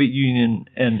the Soviet Union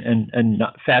and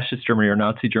fascist Germany or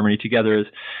Nazi Germany together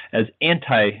as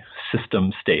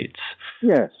anti-system states.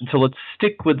 Yes. And so let's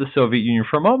stick with the Soviet Union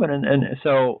for a moment. And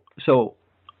so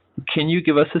can you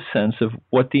give us a sense of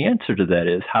what the answer to that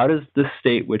is? How does this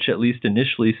state, which at least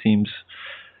initially seems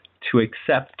to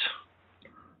accept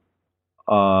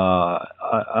an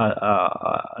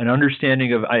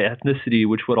understanding of ethnicity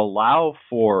which would allow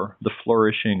for the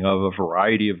flourishing of a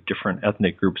variety of different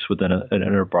ethnic groups within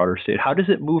a broader state, how does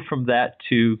it move from that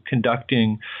to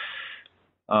conducting,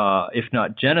 if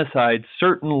not genocide,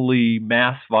 certainly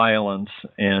mass violence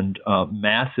and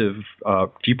massive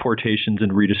deportations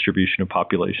and redistribution of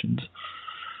populations?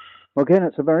 Well, again,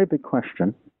 it's a very big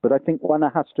question, but I think one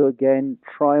has to, again,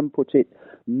 try and put it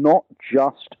not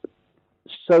just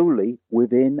solely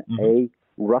within a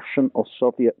Russian or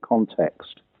Soviet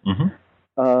context.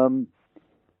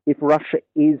 If Russia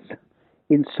is,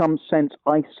 in some sense,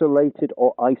 isolated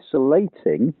or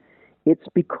isolating, it's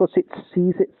because it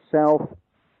sees itself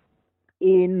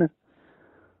in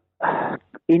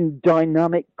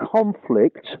dynamic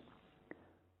conflict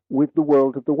with the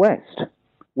world of the West,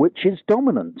 which is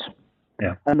dominant.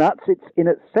 Yeah. And that's it's in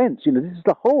a sense, this is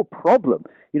the whole problem.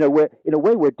 We're in a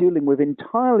way we're dealing with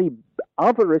entirely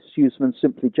other issues than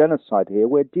simply genocide here.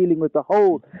 We're dealing with the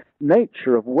whole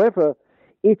nature of whether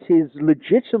it is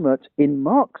legitimate in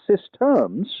Marxist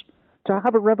terms to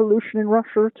have a revolution in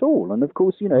Russia at all. And of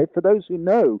course, for those who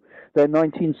know their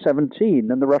 1917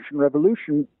 and the Russian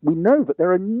Revolution, we know that there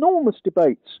are enormous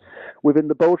debates within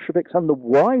the Bolsheviks and the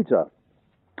wider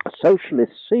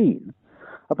socialist scene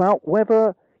about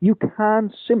whether you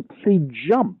can simply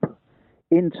jump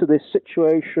into this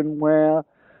situation where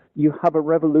you have a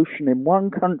revolution in one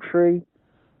country.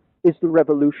 Is the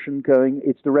revolution going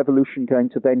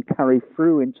to then carry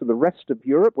through into the rest of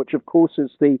Europe, which of course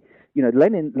is the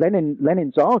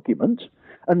Lenin's argument,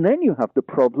 and then you have the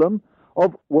problem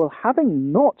of, well,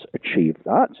 having not achieved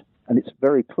that, and it's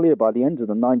very clear by the end of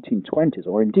the 1920s,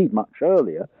 or indeed much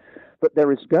earlier, that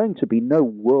there is going to be no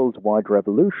worldwide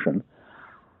revolution.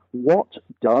 What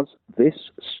does this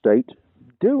state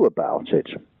do about it?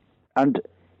 And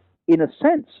in a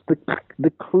sense,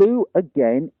 the clue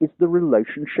again is the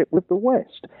relationship with the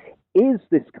West. Is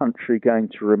this country going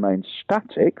to remain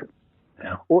static?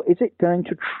 Yeah. Or is it going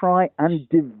to try and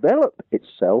develop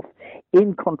itself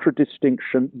in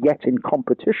contradistinction, yet in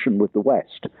competition with the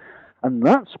West? And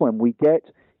that's when we get,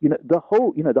 the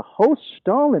whole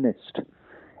Stalinist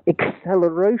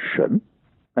acceleration,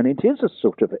 and it is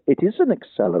an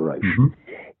acceleration,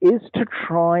 is to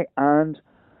try and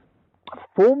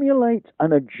formulate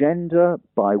an agenda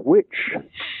by which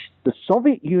the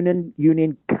Soviet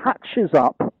Union catches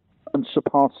up and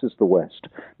surpasses the West.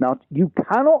 Now, you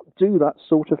cannot do that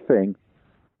sort of thing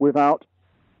without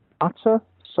utter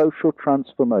social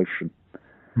transformation.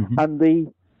 And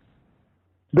the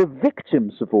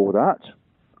victims of all that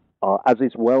are, as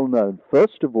is well known,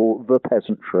 first of all, the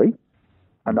peasantry.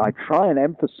 And I try and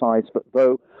emphasize that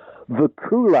though the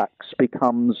kulaks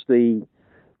becomes the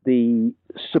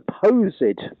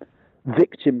supposed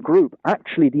victim group,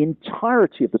 actually the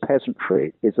entirety of the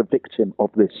peasantry is a victim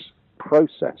of this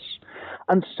process.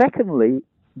 And secondly,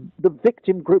 the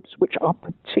victim groups which are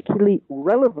particularly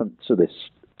relevant to this,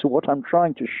 to what I'm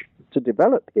trying to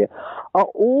develop here, are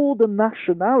all the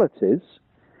nationalities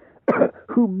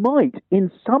who might,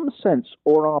 in some sense,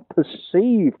 or are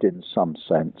perceived in some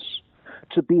sense,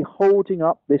 to be holding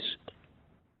up this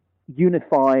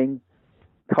unifying,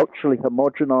 culturally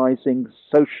homogenizing,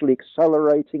 socially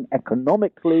accelerating,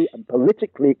 economically and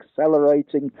politically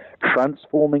accelerating,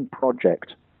 transforming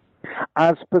project,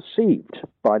 as perceived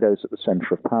by those at the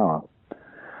center of power.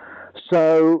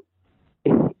 So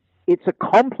it's a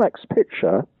complex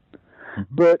picture,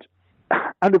 but,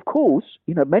 and of course,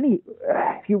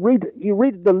 if you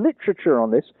read the literature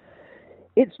on this,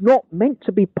 it's not meant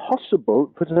to be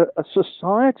possible that a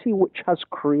society which has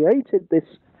created this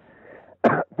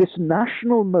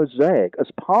national mosaic as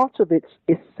part of its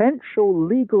essential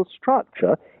legal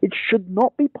structure, it should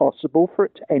not be possible for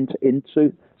it to enter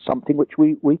into something which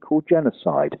we call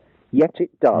genocide. Yet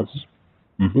it does.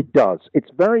 It does.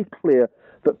 It's very clear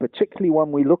that particularly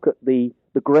when we look at the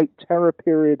Great Terror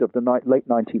period of the late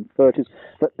 1930s,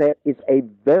 that there is a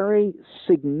very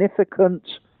significant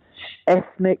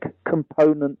ethnic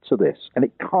component to this, and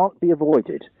it can't be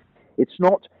avoided. It's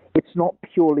not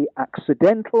purely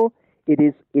accidental. It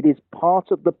is part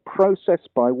of the process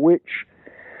by which,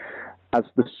 as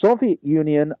the Soviet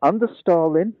Union under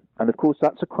Stalin, and of course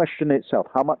that's a question in itself,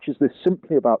 how much is this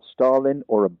simply about Stalin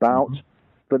or about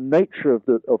the nature of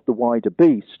the wider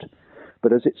beast?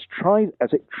 But as it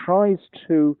tries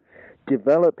to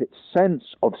develop its sense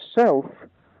of self,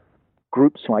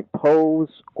 groups like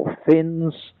Poles or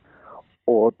Finns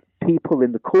or people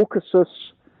in the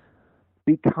Caucasus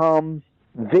become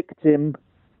victim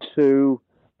to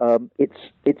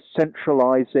its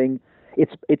centralizing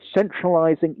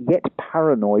yet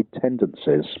paranoid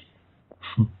tendencies.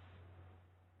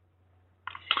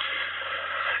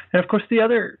 And of course, the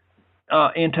other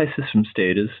anti-system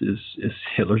state is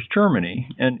Hitler's Germany.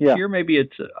 And here maybe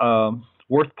it's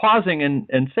worth pausing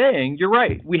and saying, you're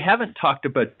right, we haven't talked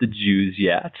about the Jews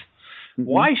yet.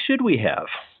 Why should we have?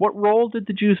 What role did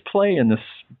the Jews play in this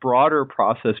broader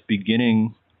process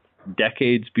beginning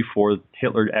decades before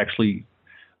Hitler actually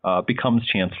becomes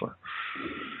chancellor?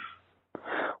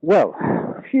 Well,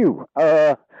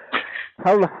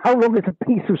 how long is a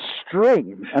piece of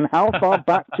string, and how far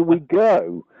back do we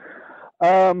go?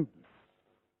 One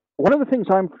of the things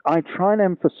I try and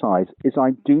emphasize is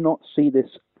I do not see this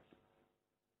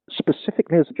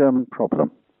specifically as a German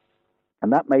problem.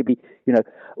 And that may be,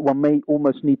 one may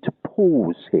almost need to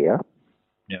pause here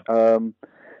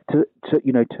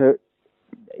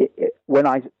when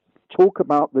I talk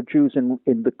about the Jews in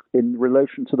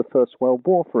relation to the First World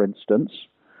War, for instance,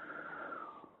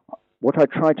 what I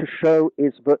try to show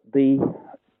is that the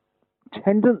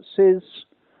tendencies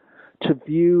to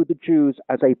view the Jews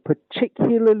as a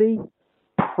particularly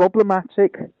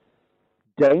problematic,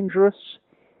 dangerous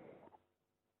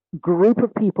group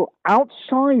of people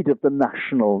outside of the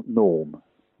national norm.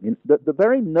 The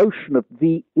very notion of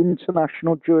the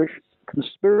international Jewish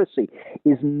conspiracy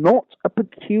is not a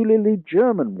peculiarly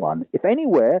German one. If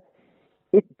anywhere,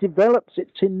 it develops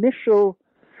its initial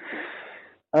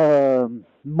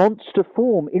monster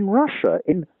form in Russia,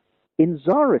 in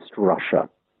Tsarist Russia,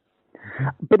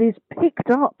 but is picked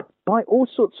up by all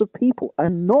sorts of people,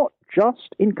 and not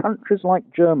just in countries like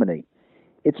Germany.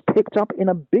 It's picked up in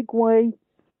a big way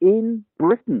in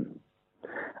Britain.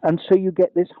 And so you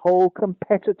get this whole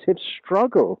competitive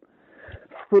struggle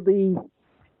for the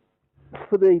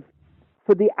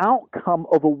outcome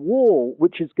of a war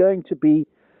which is going to be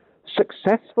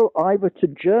successful either to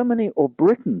Germany or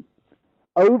Britain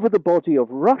over the body of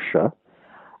Russia,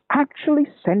 actually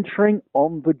centering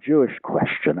on the Jewish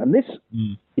question. And this,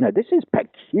 this is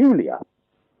peculiar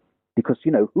because,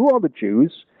 who are the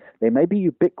Jews? They may be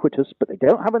ubiquitous, but they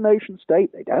don't have a nation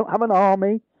state. They don't have an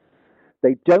army.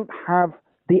 They don't have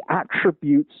the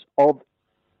attributes of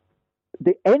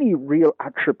any real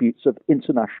attributes of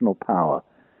international power.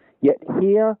 Yet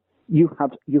here you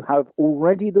have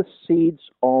already the seeds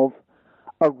of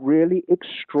a really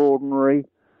extraordinary,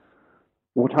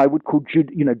 what I would call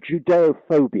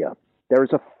Judeophobia. There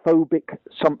is a phobic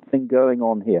something going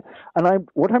on here. And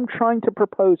what I'm trying to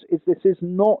propose is this is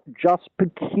not just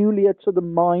peculiar to the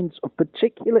minds of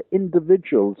particular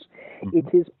individuals. Mm-hmm.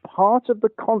 It is part of the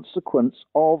consequence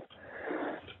of,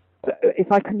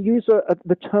 if I can use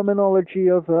the terminology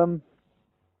of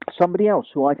somebody else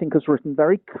who I think has written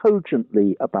very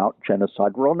cogently about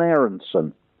genocide, Ron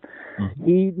Aronson.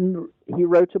 Mm-hmm. He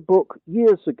wrote a book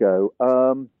years ago.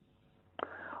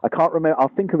 I can't remember. I'll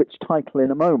think of its title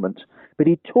in a moment. But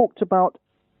he talked about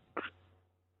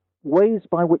ways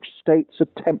by which states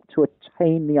attempt to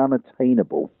attain the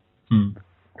unattainable.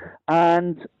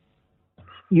 And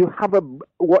you have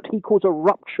what he calls a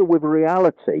rupture with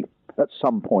reality at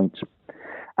some point.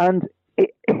 And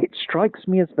it strikes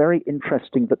me as very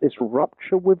interesting that this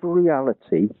rupture with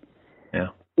reality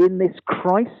in this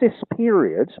crisis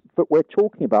period that we're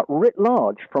talking about, writ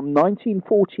large, from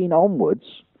 1914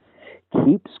 onwards,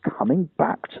 keeps coming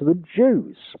back to the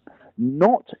Jews,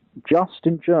 not just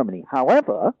in Germany.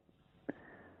 However,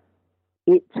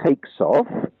 it takes off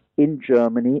in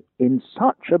Germany in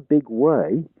such a big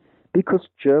way because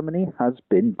Germany has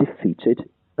been defeated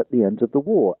at the end of the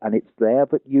war. And it's there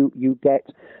that you get,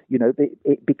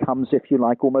 it becomes, if you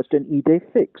like, almost an idée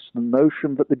fixe, the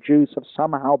notion that the Jews have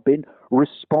somehow been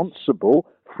responsible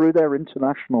through their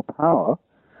international power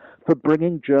for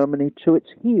bringing Germany to its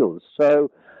heels.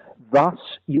 So thus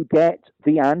you get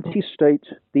the anti-state,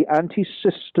 the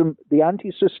anti-system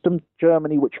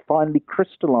Germany, which finally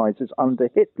crystallizes under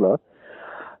Hitler,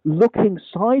 looking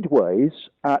sideways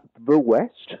at the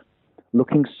West,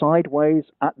 looking sideways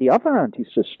at the other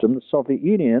anti-system, the Soviet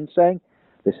Union, saying,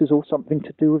 this is all something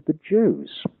to do with the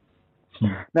Jews.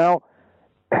 Now,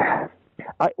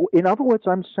 in other words,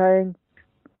 I'm saying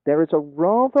there is a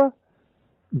rather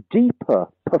deeper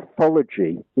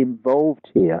pathology involved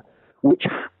here, which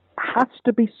has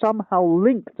to be somehow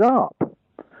linked up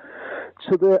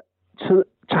to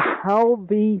how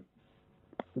the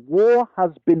war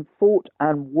has been fought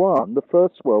and won, the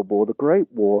First World War, the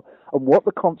Great War, and what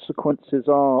the consequences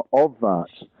are of that,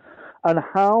 and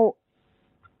how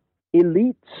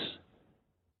elites,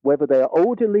 whether they are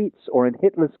old elites or in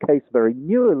Hitler's case very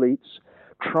new elites,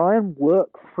 try and work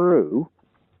through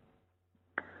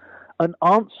an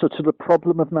answer to the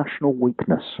problem of national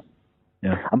weakness.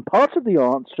 Yeah. And part of the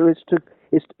answer is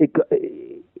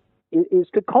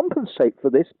to compensate for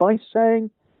this by saying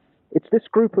it's this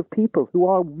group of people who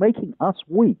are making us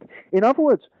weak. In other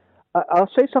words, I'll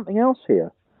say something else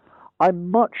here.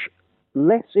 I'm much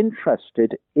less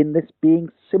interested in this being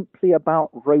simply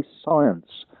about race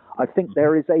science. I think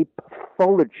there is a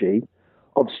pathology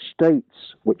of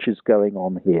states which is going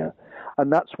on here.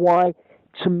 And that's why,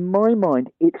 to my mind,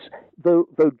 it's though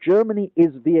Germany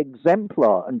is the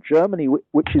exemplar, and Germany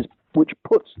which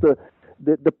puts the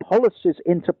policies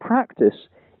into practice,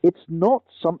 it's not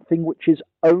something which is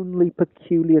only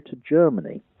peculiar to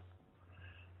Germany.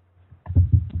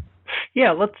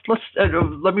 Yeah, let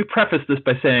me preface this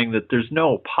by saying that there's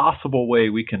no possible way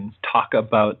we can talk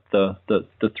about the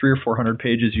 300 or 400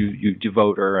 pages you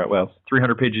devote,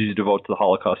 300 pages you devote to the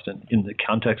Holocaust in the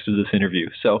context of this interview.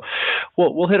 So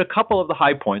we'll hit a couple of the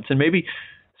high points and maybe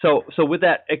So with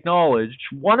that acknowledged,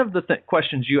 one of the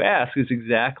questions you ask is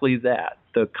exactly that: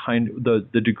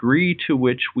 the degree to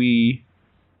which we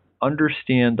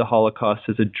understand the Holocaust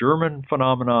as a German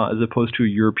phenomena as opposed to a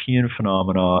European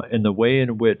phenomena, and the way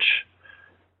in which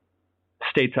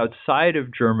states outside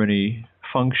of Germany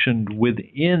functioned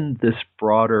within this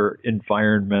broader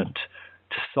environment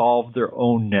to solve their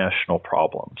own national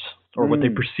problems, or what they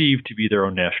perceive to be their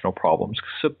own national problems.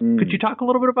 So could you talk a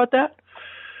little bit about that?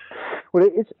 Well,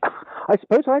 I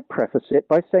suppose I'd preface it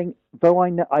by saying, though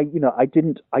I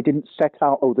didn't set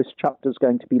out, this chapter's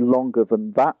going to be longer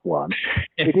than that one.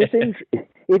 It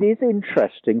is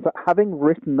interesting that having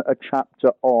written a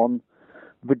chapter on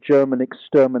the German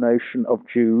extermination of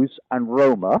Jews and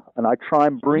Roma, and I try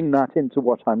and bring that into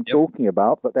what I'm talking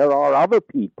about, but there are other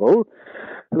people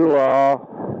who are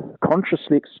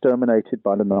consciously exterminated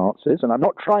by the Nazis, and I'm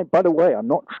not trying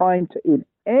to in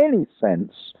any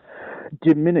sense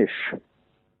diminish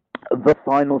the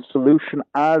final solution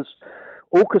as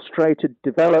orchestrated,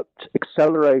 developed,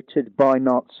 accelerated by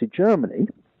Nazi Germany.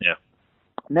 Yeah.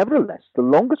 Nevertheless, the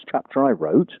longest chapter I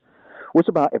wrote was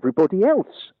about everybody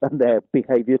else and their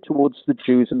behavior towards the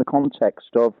Jews in the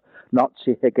context of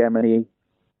Nazi hegemony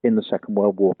in the Second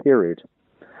World War period.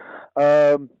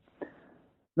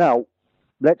 Now,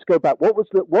 let's go back. What was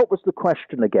the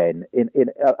question again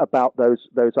about those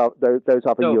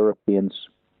other Europeans?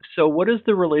 So, what is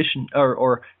the relation,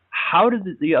 or how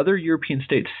did the other European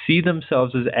states see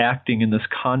themselves as acting in this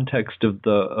context of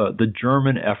the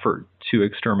German effort to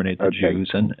exterminate the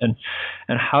Jews, and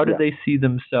how did they see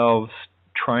themselves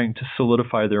trying to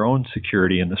solidify their own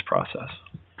security in this process?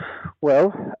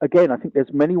 Well, again, I think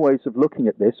there's many ways of looking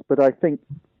at this, but I think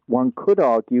one could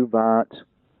argue that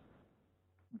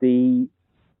the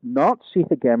Nazi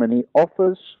hegemony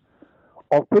offers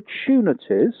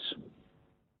opportunities,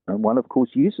 and one, of course,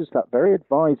 uses that very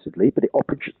advisedly, but it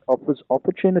offers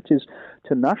opportunities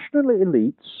to national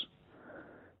elites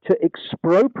to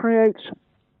expropriate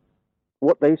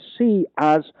what they see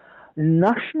as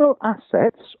national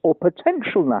assets or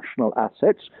potential national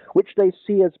assets, which they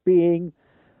see as being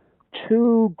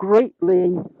too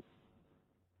greatly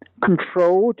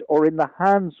controlled or in the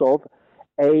hands of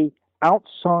a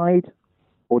outside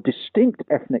or distinct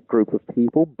ethnic group of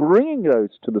people, bringing those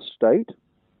to the state,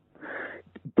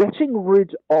 getting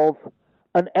rid of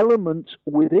an element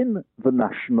within the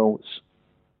national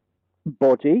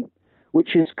body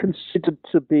which is considered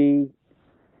to be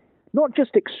not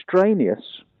just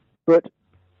extraneous, but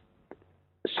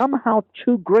somehow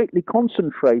too greatly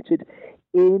concentrated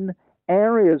in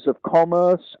areas of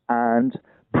commerce and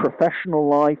professional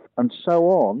life and so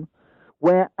on,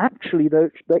 where actually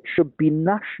they should be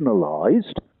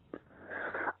nationalized,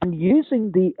 and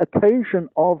using the occasion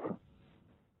of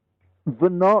the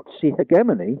Nazi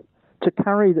hegemony to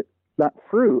carry that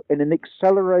through in an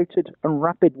accelerated and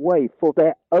rapid way for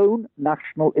their own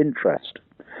national interest.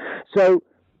 So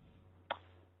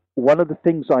one of the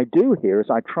things I do here is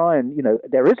I try and,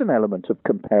 there is an element of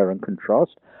compare and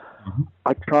contrast. Mm-hmm.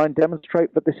 I try and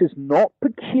demonstrate that this is not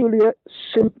peculiar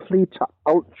simply to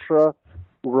ultra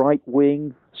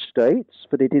right-wing states,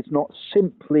 that it is not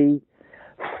simply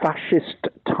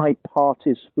fascist-type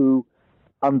parties who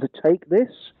undertake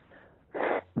this.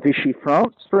 Vichy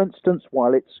France, for instance,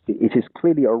 while it is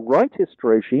clearly a rightist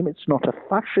regime, it's not a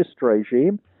fascist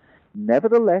regime,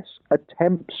 nevertheless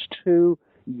attempts to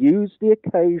use the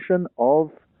occasion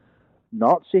of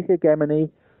Nazi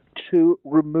hegemony to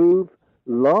remove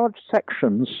large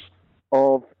sections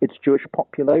of its Jewish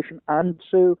population and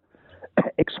to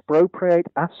expropriate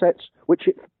assets which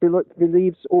it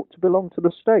believes ought to belong to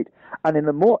the state. And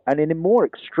in more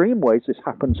extreme ways, this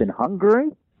happens in Hungary.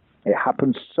 It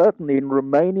happens certainly in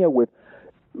Romania with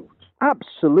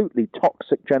absolutely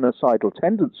toxic genocidal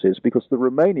tendencies, because the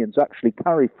Romanians actually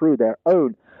carry through their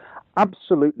own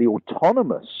absolutely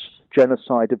autonomous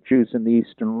genocide of Jews in the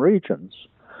eastern regions.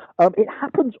 It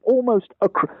happens almost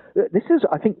this is,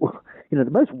 I think, the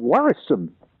most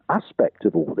worrisome aspect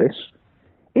of all this.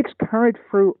 It's carried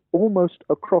through almost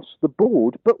across the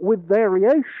board, but with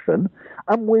variation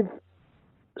and with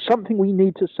something we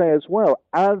need to say as well.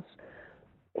 As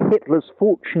Hitler's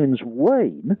fortunes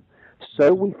wane,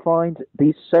 so we find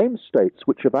these same states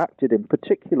which have acted in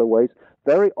particular ways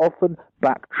very often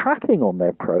backtracking on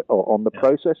the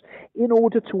process in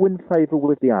order to win favor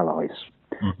with the Allies.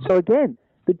 Mm-hmm. So again,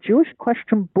 the Jewish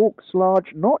question books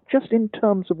large, not just in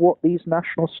terms of what these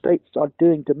national states are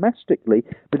doing domestically,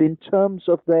 but in terms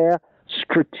of their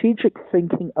strategic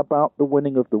thinking about the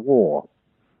winning of the war,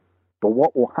 or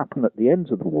what will happen at the end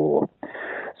of the war.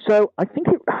 So I think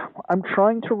I'm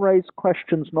trying to raise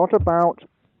questions not about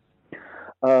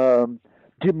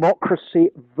democracy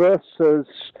versus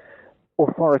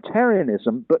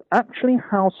authoritarianism, but actually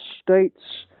how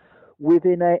states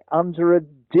under a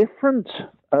different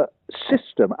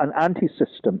system, an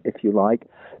anti-system, if you like,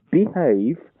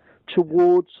 behave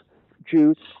towards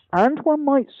Jews, and one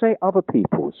might say other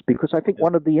peoples, because I think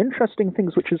one of the interesting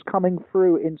things which is coming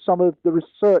through in some of the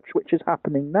research which is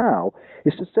happening now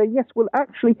is to say, yes, well,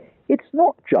 actually, it's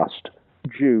not just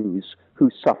Jews who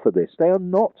suffer this. They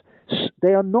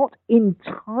are not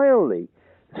entirely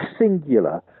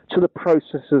singular to the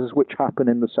processes which happen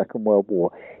in the Second World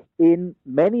War. In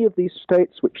many of these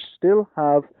states which still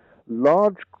have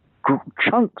large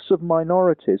chunks of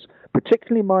minorities,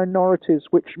 particularly minorities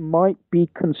which might be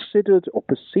considered or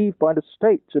perceived by the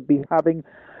state to be having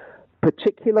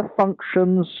particular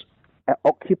functions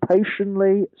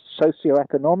occupationally,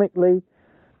 socioeconomically.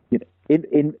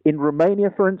 In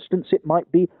Romania, for instance, it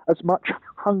might be as much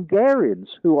Hungarians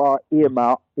who are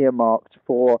earmarked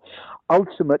for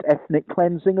ultimate ethnic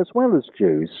cleansing as well as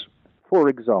Jews, for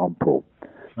example.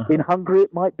 In Hungary,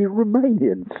 it might be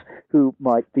Romanians who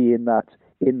might be in that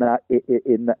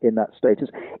status.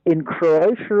 In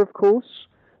Croatia, of course,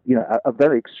 a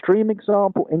very extreme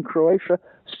example. In Croatia,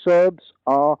 Serbs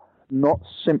are not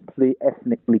simply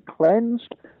ethnically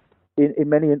cleansed. In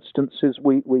many instances,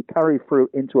 we carry through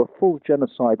into a full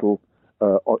genocidal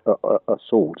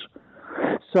assault.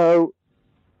 So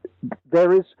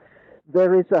there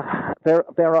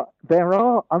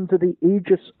are under the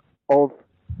aegis of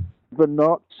the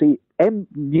Nazi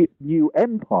new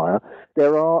empire,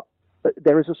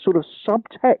 there is a sort of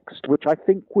subtext which I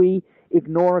think we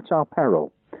ignore at our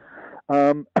peril.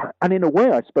 And in a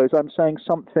way, I suppose I'm saying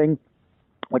something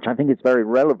which I think is very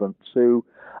relevant to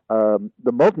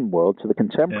the modern world, to the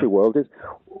contemporary world, is,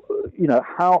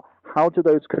 how do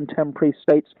those contemporary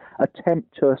states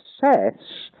attempt to assess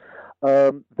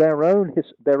their own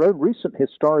recent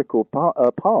historical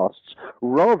pasts,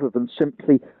 rather than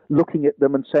simply looking at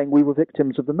them and saying we were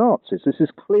victims of the Nazis? This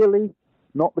is clearly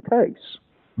not the case.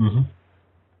 Mm-hmm.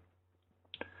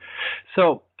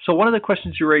 So one of the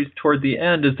questions you raised toward the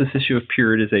end is this issue of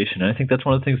periodization. And I think that's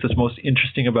one of the things that's most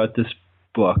interesting about this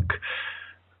book,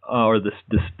 or this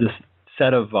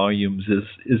set of volumes,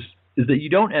 is that you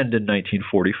don't end in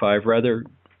 1945. Rather,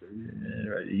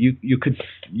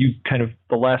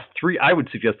 the last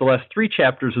three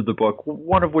chapters of the book,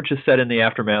 one of which is set in the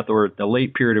aftermath or the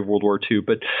late period of World War II,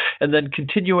 and then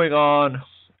continuing on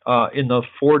in the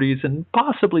 40s and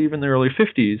possibly even the early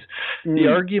 50s. The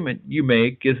argument you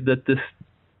make is that this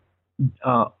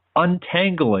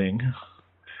untangling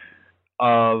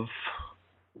of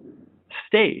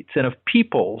states and of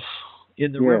peoples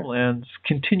in the Rimlands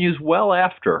continues well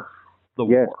after the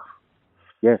war.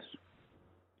 Yes.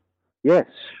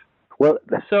 Well,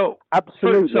 so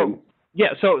absolutely. So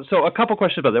a couple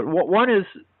questions about that. One is,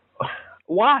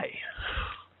 why?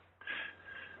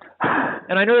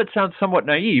 And I know that sounds somewhat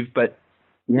naive, but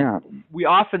we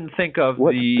often think of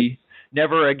the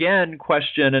never again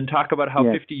question and talk about how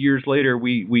 50 years later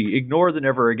we ignore the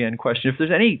never again question. If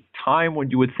there's any time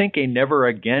when you would think a never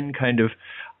again kind of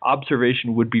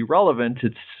observation would be relevant,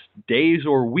 it's days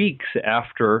or weeks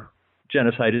after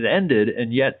genocide has ended,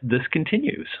 and yet this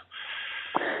continues.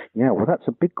 Yeah, well, that's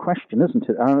a big question, isn't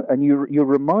it? And you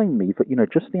remind me that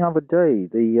just the other day,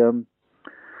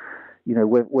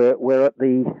 we're at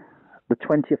the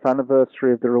 20th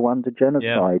anniversary of the Rwanda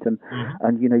genocide,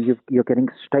 and you're getting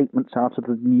statements out of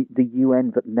the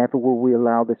UN that never will we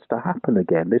allow this to happen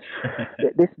again.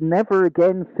 This never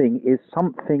again thing is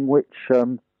something which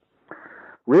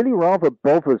really rather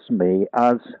bothers me,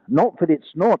 as not that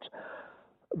it's not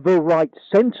the right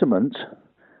sentiment,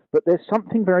 but there's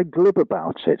something very glib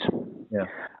about it. Yeah.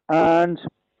 And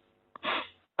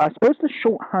I suppose the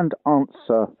shorthand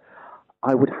answer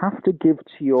I would have to give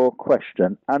to your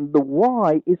question, and the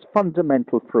why is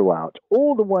fundamental throughout,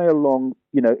 all the way along.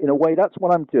 In a way, that's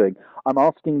what I'm doing. I'm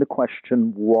asking the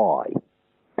question why.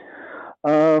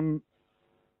 And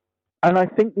I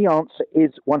think the answer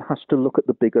is one has to look at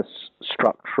the biggest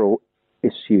structural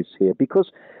issues here,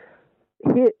 because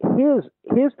here's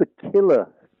the killer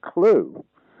clue.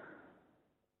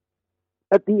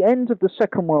 At the end of the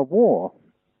Second World War,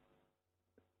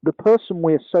 the person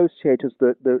we associate as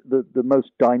the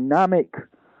most dynamic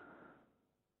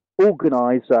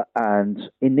organizer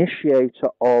and initiator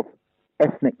of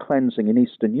ethnic cleansing in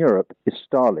Eastern Europe is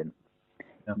Stalin.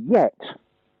 Yeah. Yet,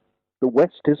 the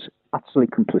West is utterly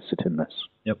complicit in this.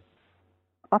 Yep.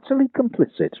 Utterly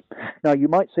complicit. Now, you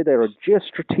might say there are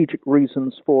geostrategic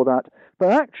reasons for that,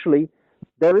 but actually,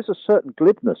 there is a certain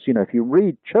glibness. If you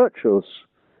read Churchill's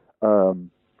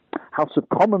House of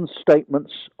Commons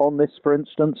statements on this, for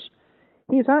instance,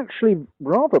 he's actually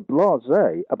rather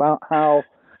blasé about how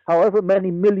however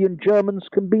many million Germans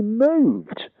can be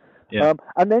moved. Yeah.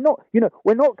 And they're not,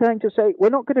 we're not going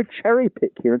to cherry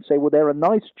pick here and say, well, there are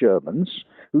nice Germans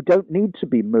who don't need to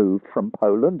be moved from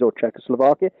Poland or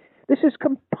Czechoslovakia. This is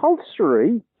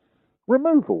compulsory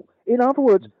removal. In other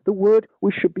words, the word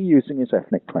we should be using is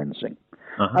ethnic cleansing.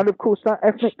 Uh-huh. And of course, that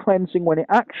ethnic cleansing, when it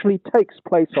actually takes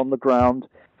place on the ground,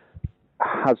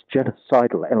 has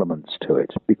genocidal elements to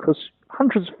it, because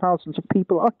hundreds of thousands of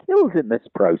people are killed in this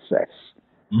process.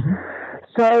 Mm-hmm.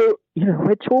 So,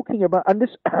 we're talking about, and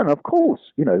of course,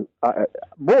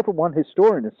 more than one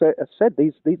historian has said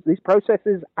these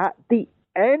processes at the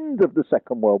end of the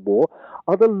Second World War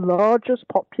are the largest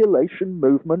population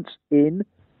movements in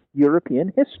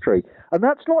European history. And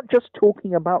that's not just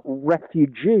talking about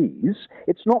refugees.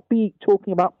 It's not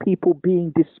talking about people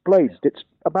being displaced. It's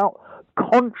about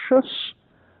conscious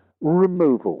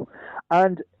removal.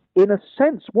 And in a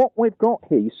sense, what we've got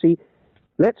here, you see,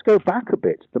 let's go back a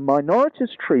bit. The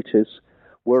Minorities Treaties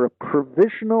were a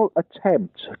provisional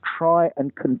attempt to try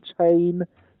and contain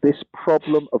this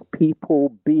problem of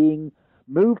people being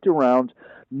moved around,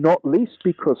 not least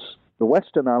because the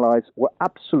Western Allies were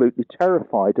absolutely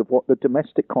terrified of what the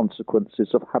domestic consequences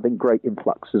of having great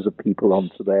influxes of people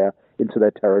into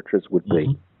their territories would be.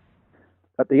 Mm-hmm.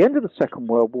 At the end of the Second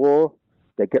World War,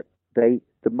 the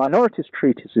Minorities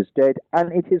Treaties is dead,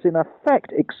 and it is in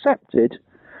effect accepted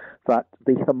that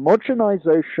the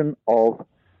homogenization of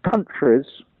countries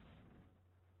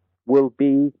will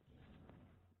be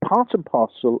part and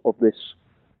parcel of this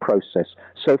process.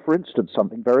 So, for instance,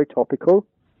 something very topical,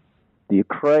 the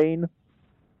Ukraine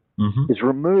is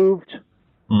removed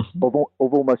of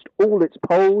almost all its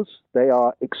Poles. They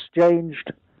are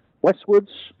exchanged westwards.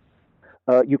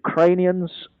 Ukrainians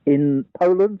in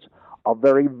Poland are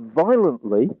very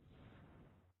violently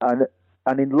and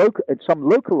in some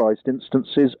localized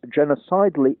instances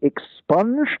genocidally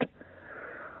expunged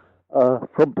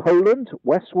from Poland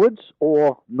westwards,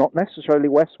 or not necessarily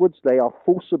westwards. They are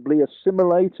forcibly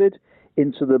assimilated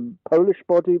into the Polish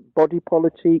body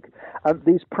politic, and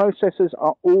these processes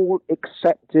are all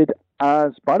accepted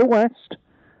as, by the West,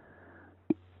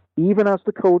 even as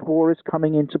the Cold War is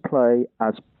coming into play,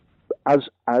 as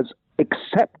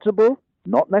acceptable,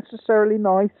 not necessarily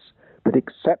nice, but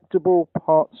acceptable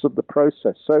parts of the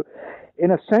process. So,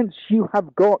 in a sense, you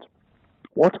have got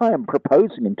what I am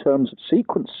proposing in terms of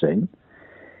sequencing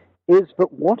is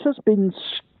that what has been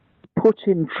put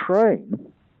in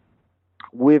train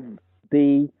with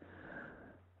the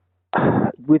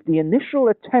initial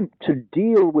attempt to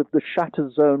deal with the Shatter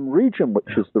Zone region,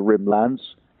 which is the Rimlands,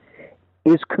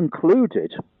 is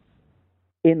concluded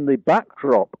in the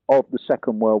backdrop of the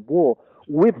Second World War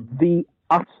with the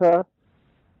utter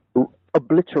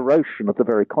obliteration of the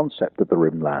very concept of the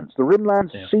Rimlands. The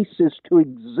Rimlands ceases to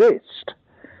exist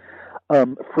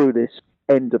through this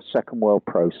end of Second World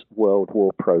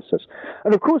War process.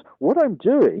 And of course, what I'm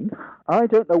doing, I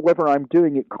don't know whether I'm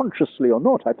doing it consciously or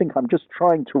not. I think I'm just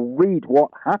trying to read what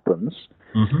happens.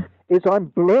 Is I'm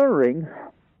blurring,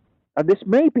 and this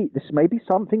may be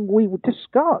something we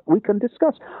can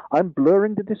discuss. I'm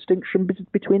blurring the distinction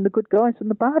between the good guys and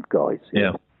the bad guys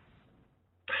here.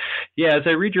 Yeah, as I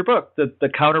read your book, the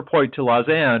counterpoint to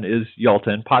Lausanne is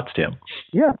Yalta and Potsdam.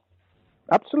 Yeah,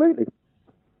 absolutely.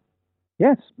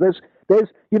 Yes, there's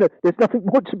nothing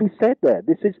more to be said there.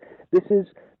 This is.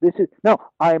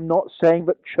 Now, I am not saying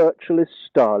that Churchill is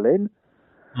Stalin,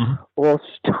 or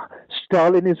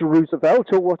Stalin is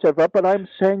Roosevelt or whatever, but I'm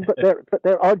saying that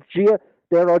there are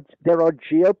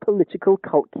geopolitical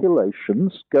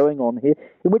calculations going on here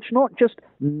in which not just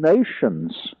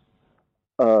nations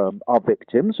are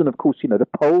victims, and of course, the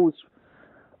Poles,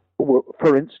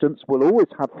 for instance, will always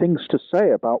have things to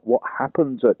say about what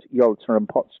happened at Yalta and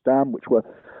Potsdam, which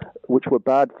were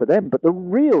bad for them. But the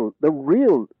real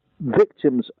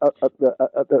victims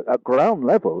at ground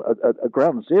level, at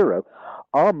ground zero,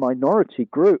 are minority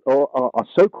group or are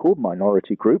so-called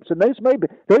minority groups, and those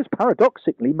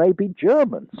paradoxically may be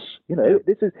Germans.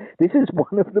 This is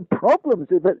one of the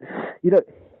problems is that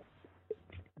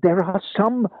there are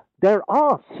some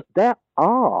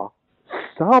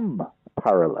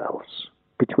parallels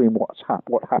between what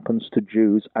happens to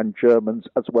Jews and Germans,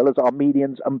 as well as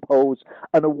Armenians and Poles,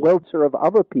 and a welter of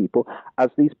other people as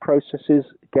these processes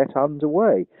get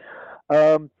underway.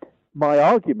 My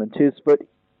argument is that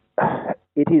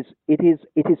it is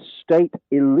state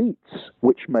elites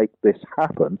which make this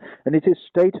happen, and it is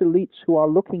state elites who are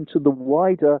looking to the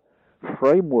wider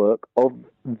framework of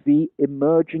the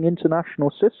emerging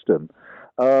international system.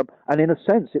 And in a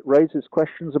sense, it raises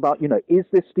questions about, is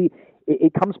this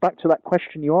it comes back to that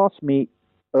question you asked me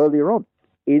earlier on.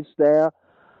 Is there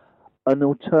an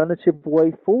alternative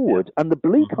way forward? And the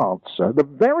bleak answer, the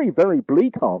very, very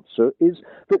bleak answer, is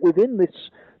that within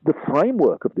the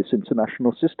framework of this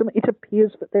international system, it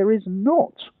appears that there is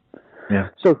not. Yeah.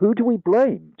 So who do we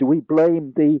blame? Do we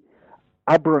blame the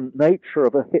aberrant nature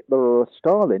of a Hitler or a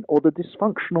Stalin, or the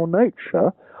dysfunctional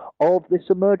nature of this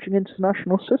emerging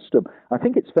international system? I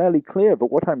think it's fairly clear,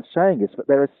 but what I'm saying is that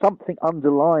there is something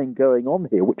underlying going on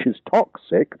here, which is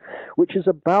toxic, which is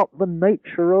about the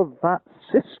nature of that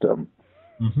system.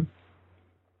 Mm-hmm.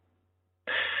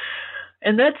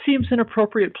 And that seems an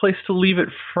appropriate place to leave it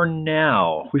for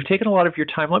now. We've taken a lot of your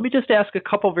time. Let me just ask a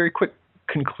couple very quick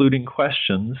concluding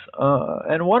questions.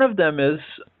 And one of them is,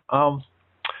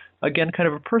 again, kind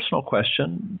of a personal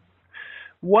question.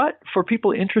 What, for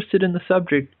people interested in the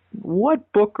subject,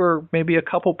 what book or maybe a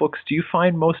couple books do you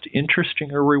find most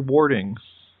interesting or rewarding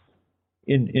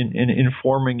in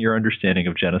informing your understanding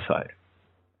of genocide?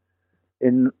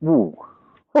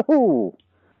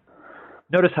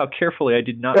 Notice how carefully I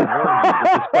did not warn you that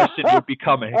this question would be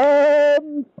coming.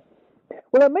 Well,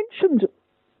 I mentioned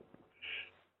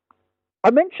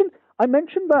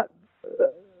that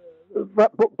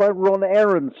book by Ron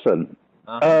Aronson.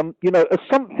 As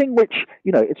something which,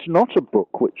 it's not a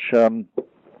book which.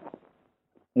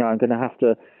 Now I'm going to have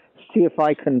to see if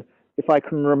I can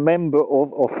remember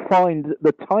or find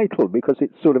the title, because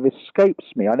it sort of escapes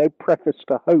me. I know Preface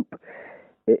to Hope,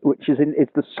 which is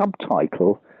the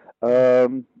subtitle.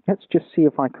 Let's just see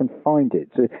if I can find it.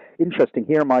 So, interesting.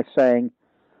 Here am I saying,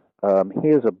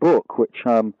 here's a book which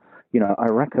I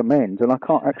recommend, and I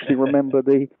can't actually remember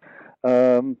the.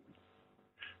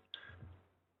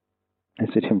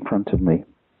 Is it in front of me?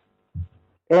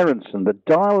 Aronson, The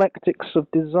Dialectic of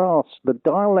Disaster,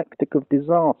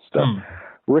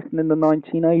 written in the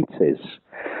 1980s.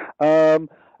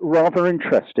 Rather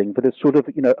interesting, but it's sort of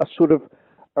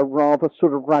a rather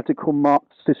radical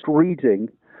Marxist reading.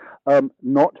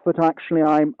 Not that actually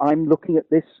I'm looking at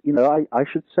this. I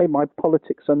should say my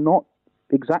politics are not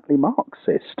exactly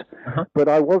Marxist, but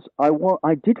I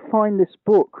did find this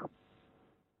book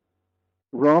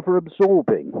rather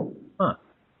absorbing.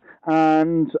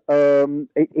 And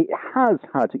it has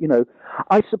had,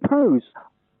 I suppose,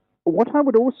 what I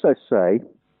would also say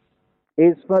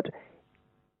is that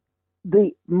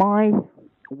my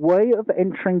way of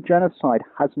entering genocide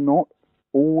has not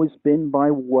always been by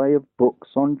way of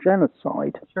books on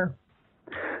genocide. Sure.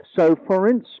 So, for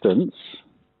instance,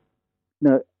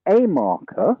 a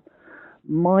marker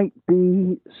might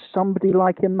be somebody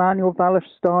like Immanuel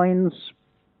Wallerstein's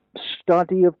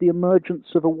study of the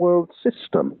emergence of a world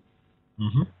system.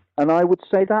 Mm-hmm. And I would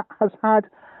say that has had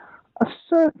a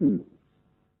certain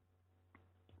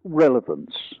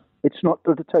relevance. It's not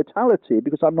to the totality,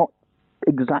 because I'm not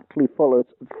exactly following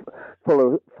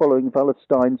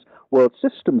Wallerstein's world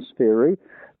systems theory,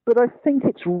 but I think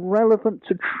it's relevant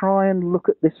to try and look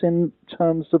at this in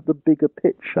terms of the bigger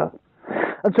picture.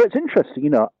 And so it's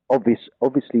interesting,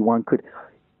 obviously one could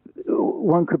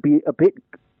be a bit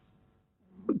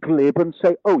glib and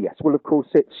say, oh yes, well of course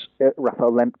it's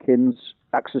Raphael Lemkin's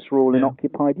Axis Rule in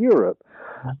Occupied Europe,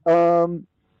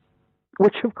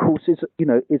 which of course is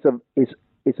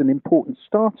an important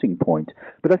starting point.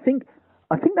 But I think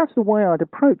that's the way I'd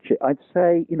approach it. I'd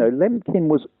say,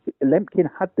 Lemkin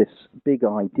had this big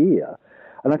idea,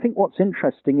 and I think what's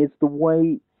interesting is the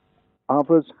way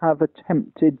others have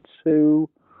attempted to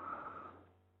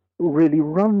really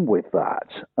run with that.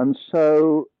 And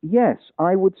so, yes,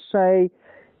 I would say,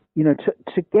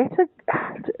 to get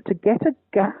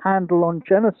a handle on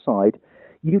genocide,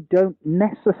 you don't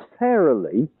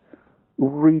necessarily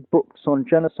read books on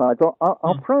genocide.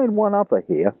 I'll throw in one other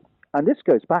here, and this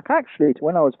goes back actually to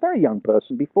when I was a very young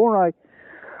person, before I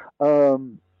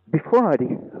long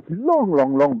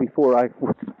before I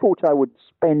thought I would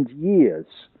spend years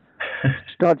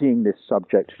studying this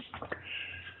subject.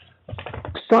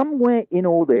 Somewhere in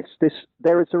all this,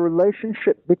 there is a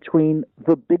relationship between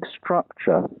the big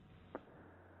structure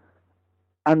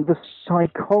and the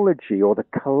psychology or the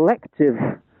collective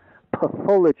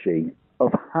pathology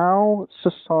of how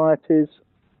societies,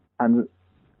 and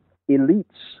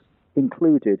elites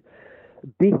included,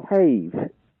 behave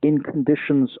in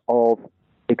conditions of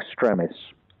extremis.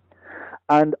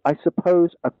 And I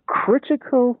suppose a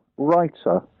critical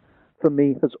writer for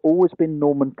me has always been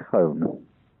Norman Cohn.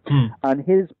 And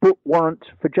his book, Warrant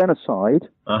for Genocide,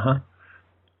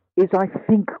 is, I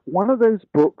think, one of those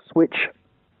books which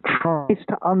tries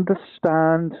to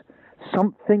understand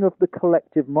something of the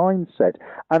collective mindset.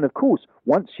 And, of course,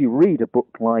 once you read a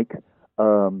book like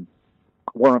Warrant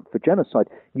for Genocide,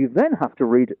 you then have to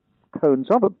read Cohn's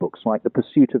other books, like The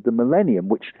Pursuit of the Millennium,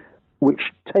 which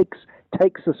takes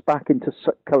takes us back into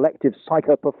collective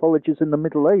psychopathologies in the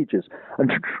Middle Ages, and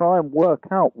to try and work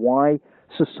out why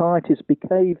societies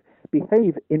behave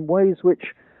in ways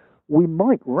which we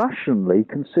might rationally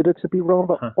consider to be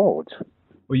rather odd.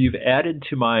 Well, you've added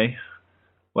to my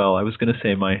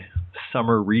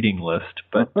summer reading list,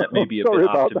 but that may be a bit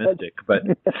optimistic. But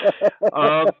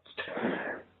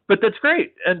that's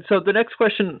great. And so the next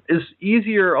question is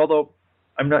easier, although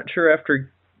I'm not sure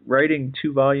after writing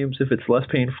 2 volumes if it's less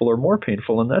painful or more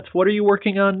painful, and that's, what are you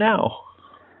working on now?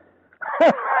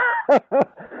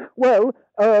 Well,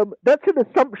 that's an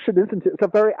assumption, isn't it? It's a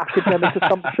very academic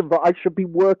assumption that I should be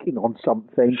working on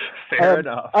something. Fair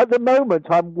enough. At the moment,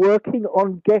 I'm working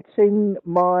on getting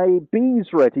my bees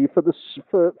ready for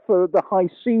the high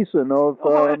season of,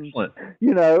 excellent.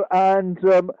 and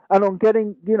on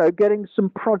getting some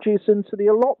produce into the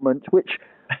allotment, which.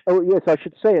 Oh, yes, I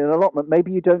should say an allotment.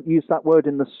 Maybe you don't use that word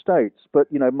in the States, but,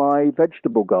 my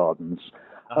vegetable gardens.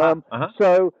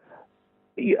 So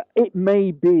it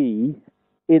may be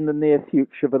in the near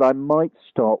future that I might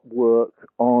start work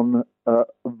on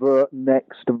the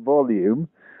next volume,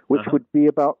 which would be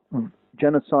about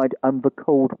genocide and the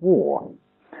Cold War.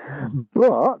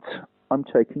 But I'm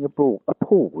taking a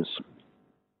pause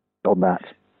on that.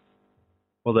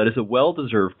 Well, that is a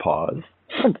well-deserved pause.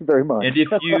 Thank you very much. And if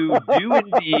you do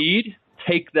indeed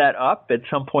take that up at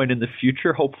some point in the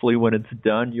future, hopefully when it's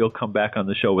done, you'll come back on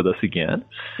the show with us again.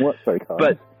 Well, that's very kind.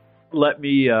 But let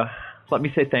me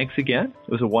say thanks again.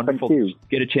 It was a wonderful to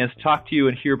get a chance to talk to you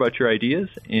and hear about your ideas,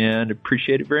 and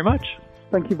appreciate it very much.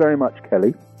 Thank you very much,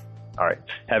 Kelly. All right.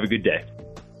 Have a good day.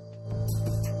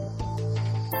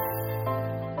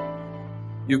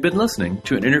 You've been listening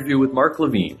to an interview with Mark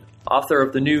Levine, author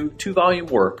of the new 2-volume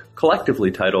work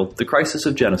collectively titled The Crisis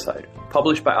of Genocide,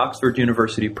 published by Oxford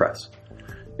University Press.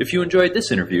 If you enjoyed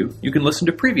this interview, you can listen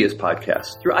to previous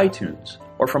podcasts through iTunes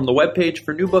or from the webpage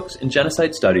for New Books in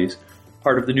Genocide Studies,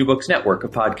 part of the New Books Network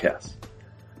of podcasts.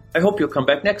 I hope you'll come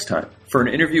back next time for an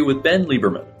interview with Ben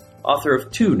Lieberman, author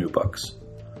of 2 new books.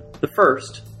 The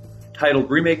first, titled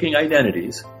Remaking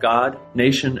Identities, God,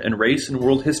 Nation, and Race in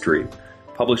World History,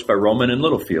 published by Rowman and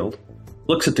Littlefield,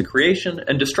 looks at the creation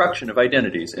and destruction of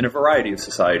identities in a variety of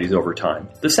societies over time.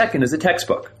 The second is a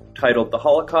textbook, titled The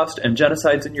Holocaust and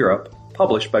Genocides in Europe,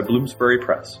 published by Bloomsbury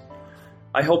Press.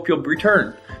 I hope you'll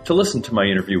return to listen to my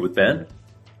interview with Ben.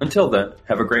 Until then,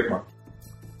 have a great month.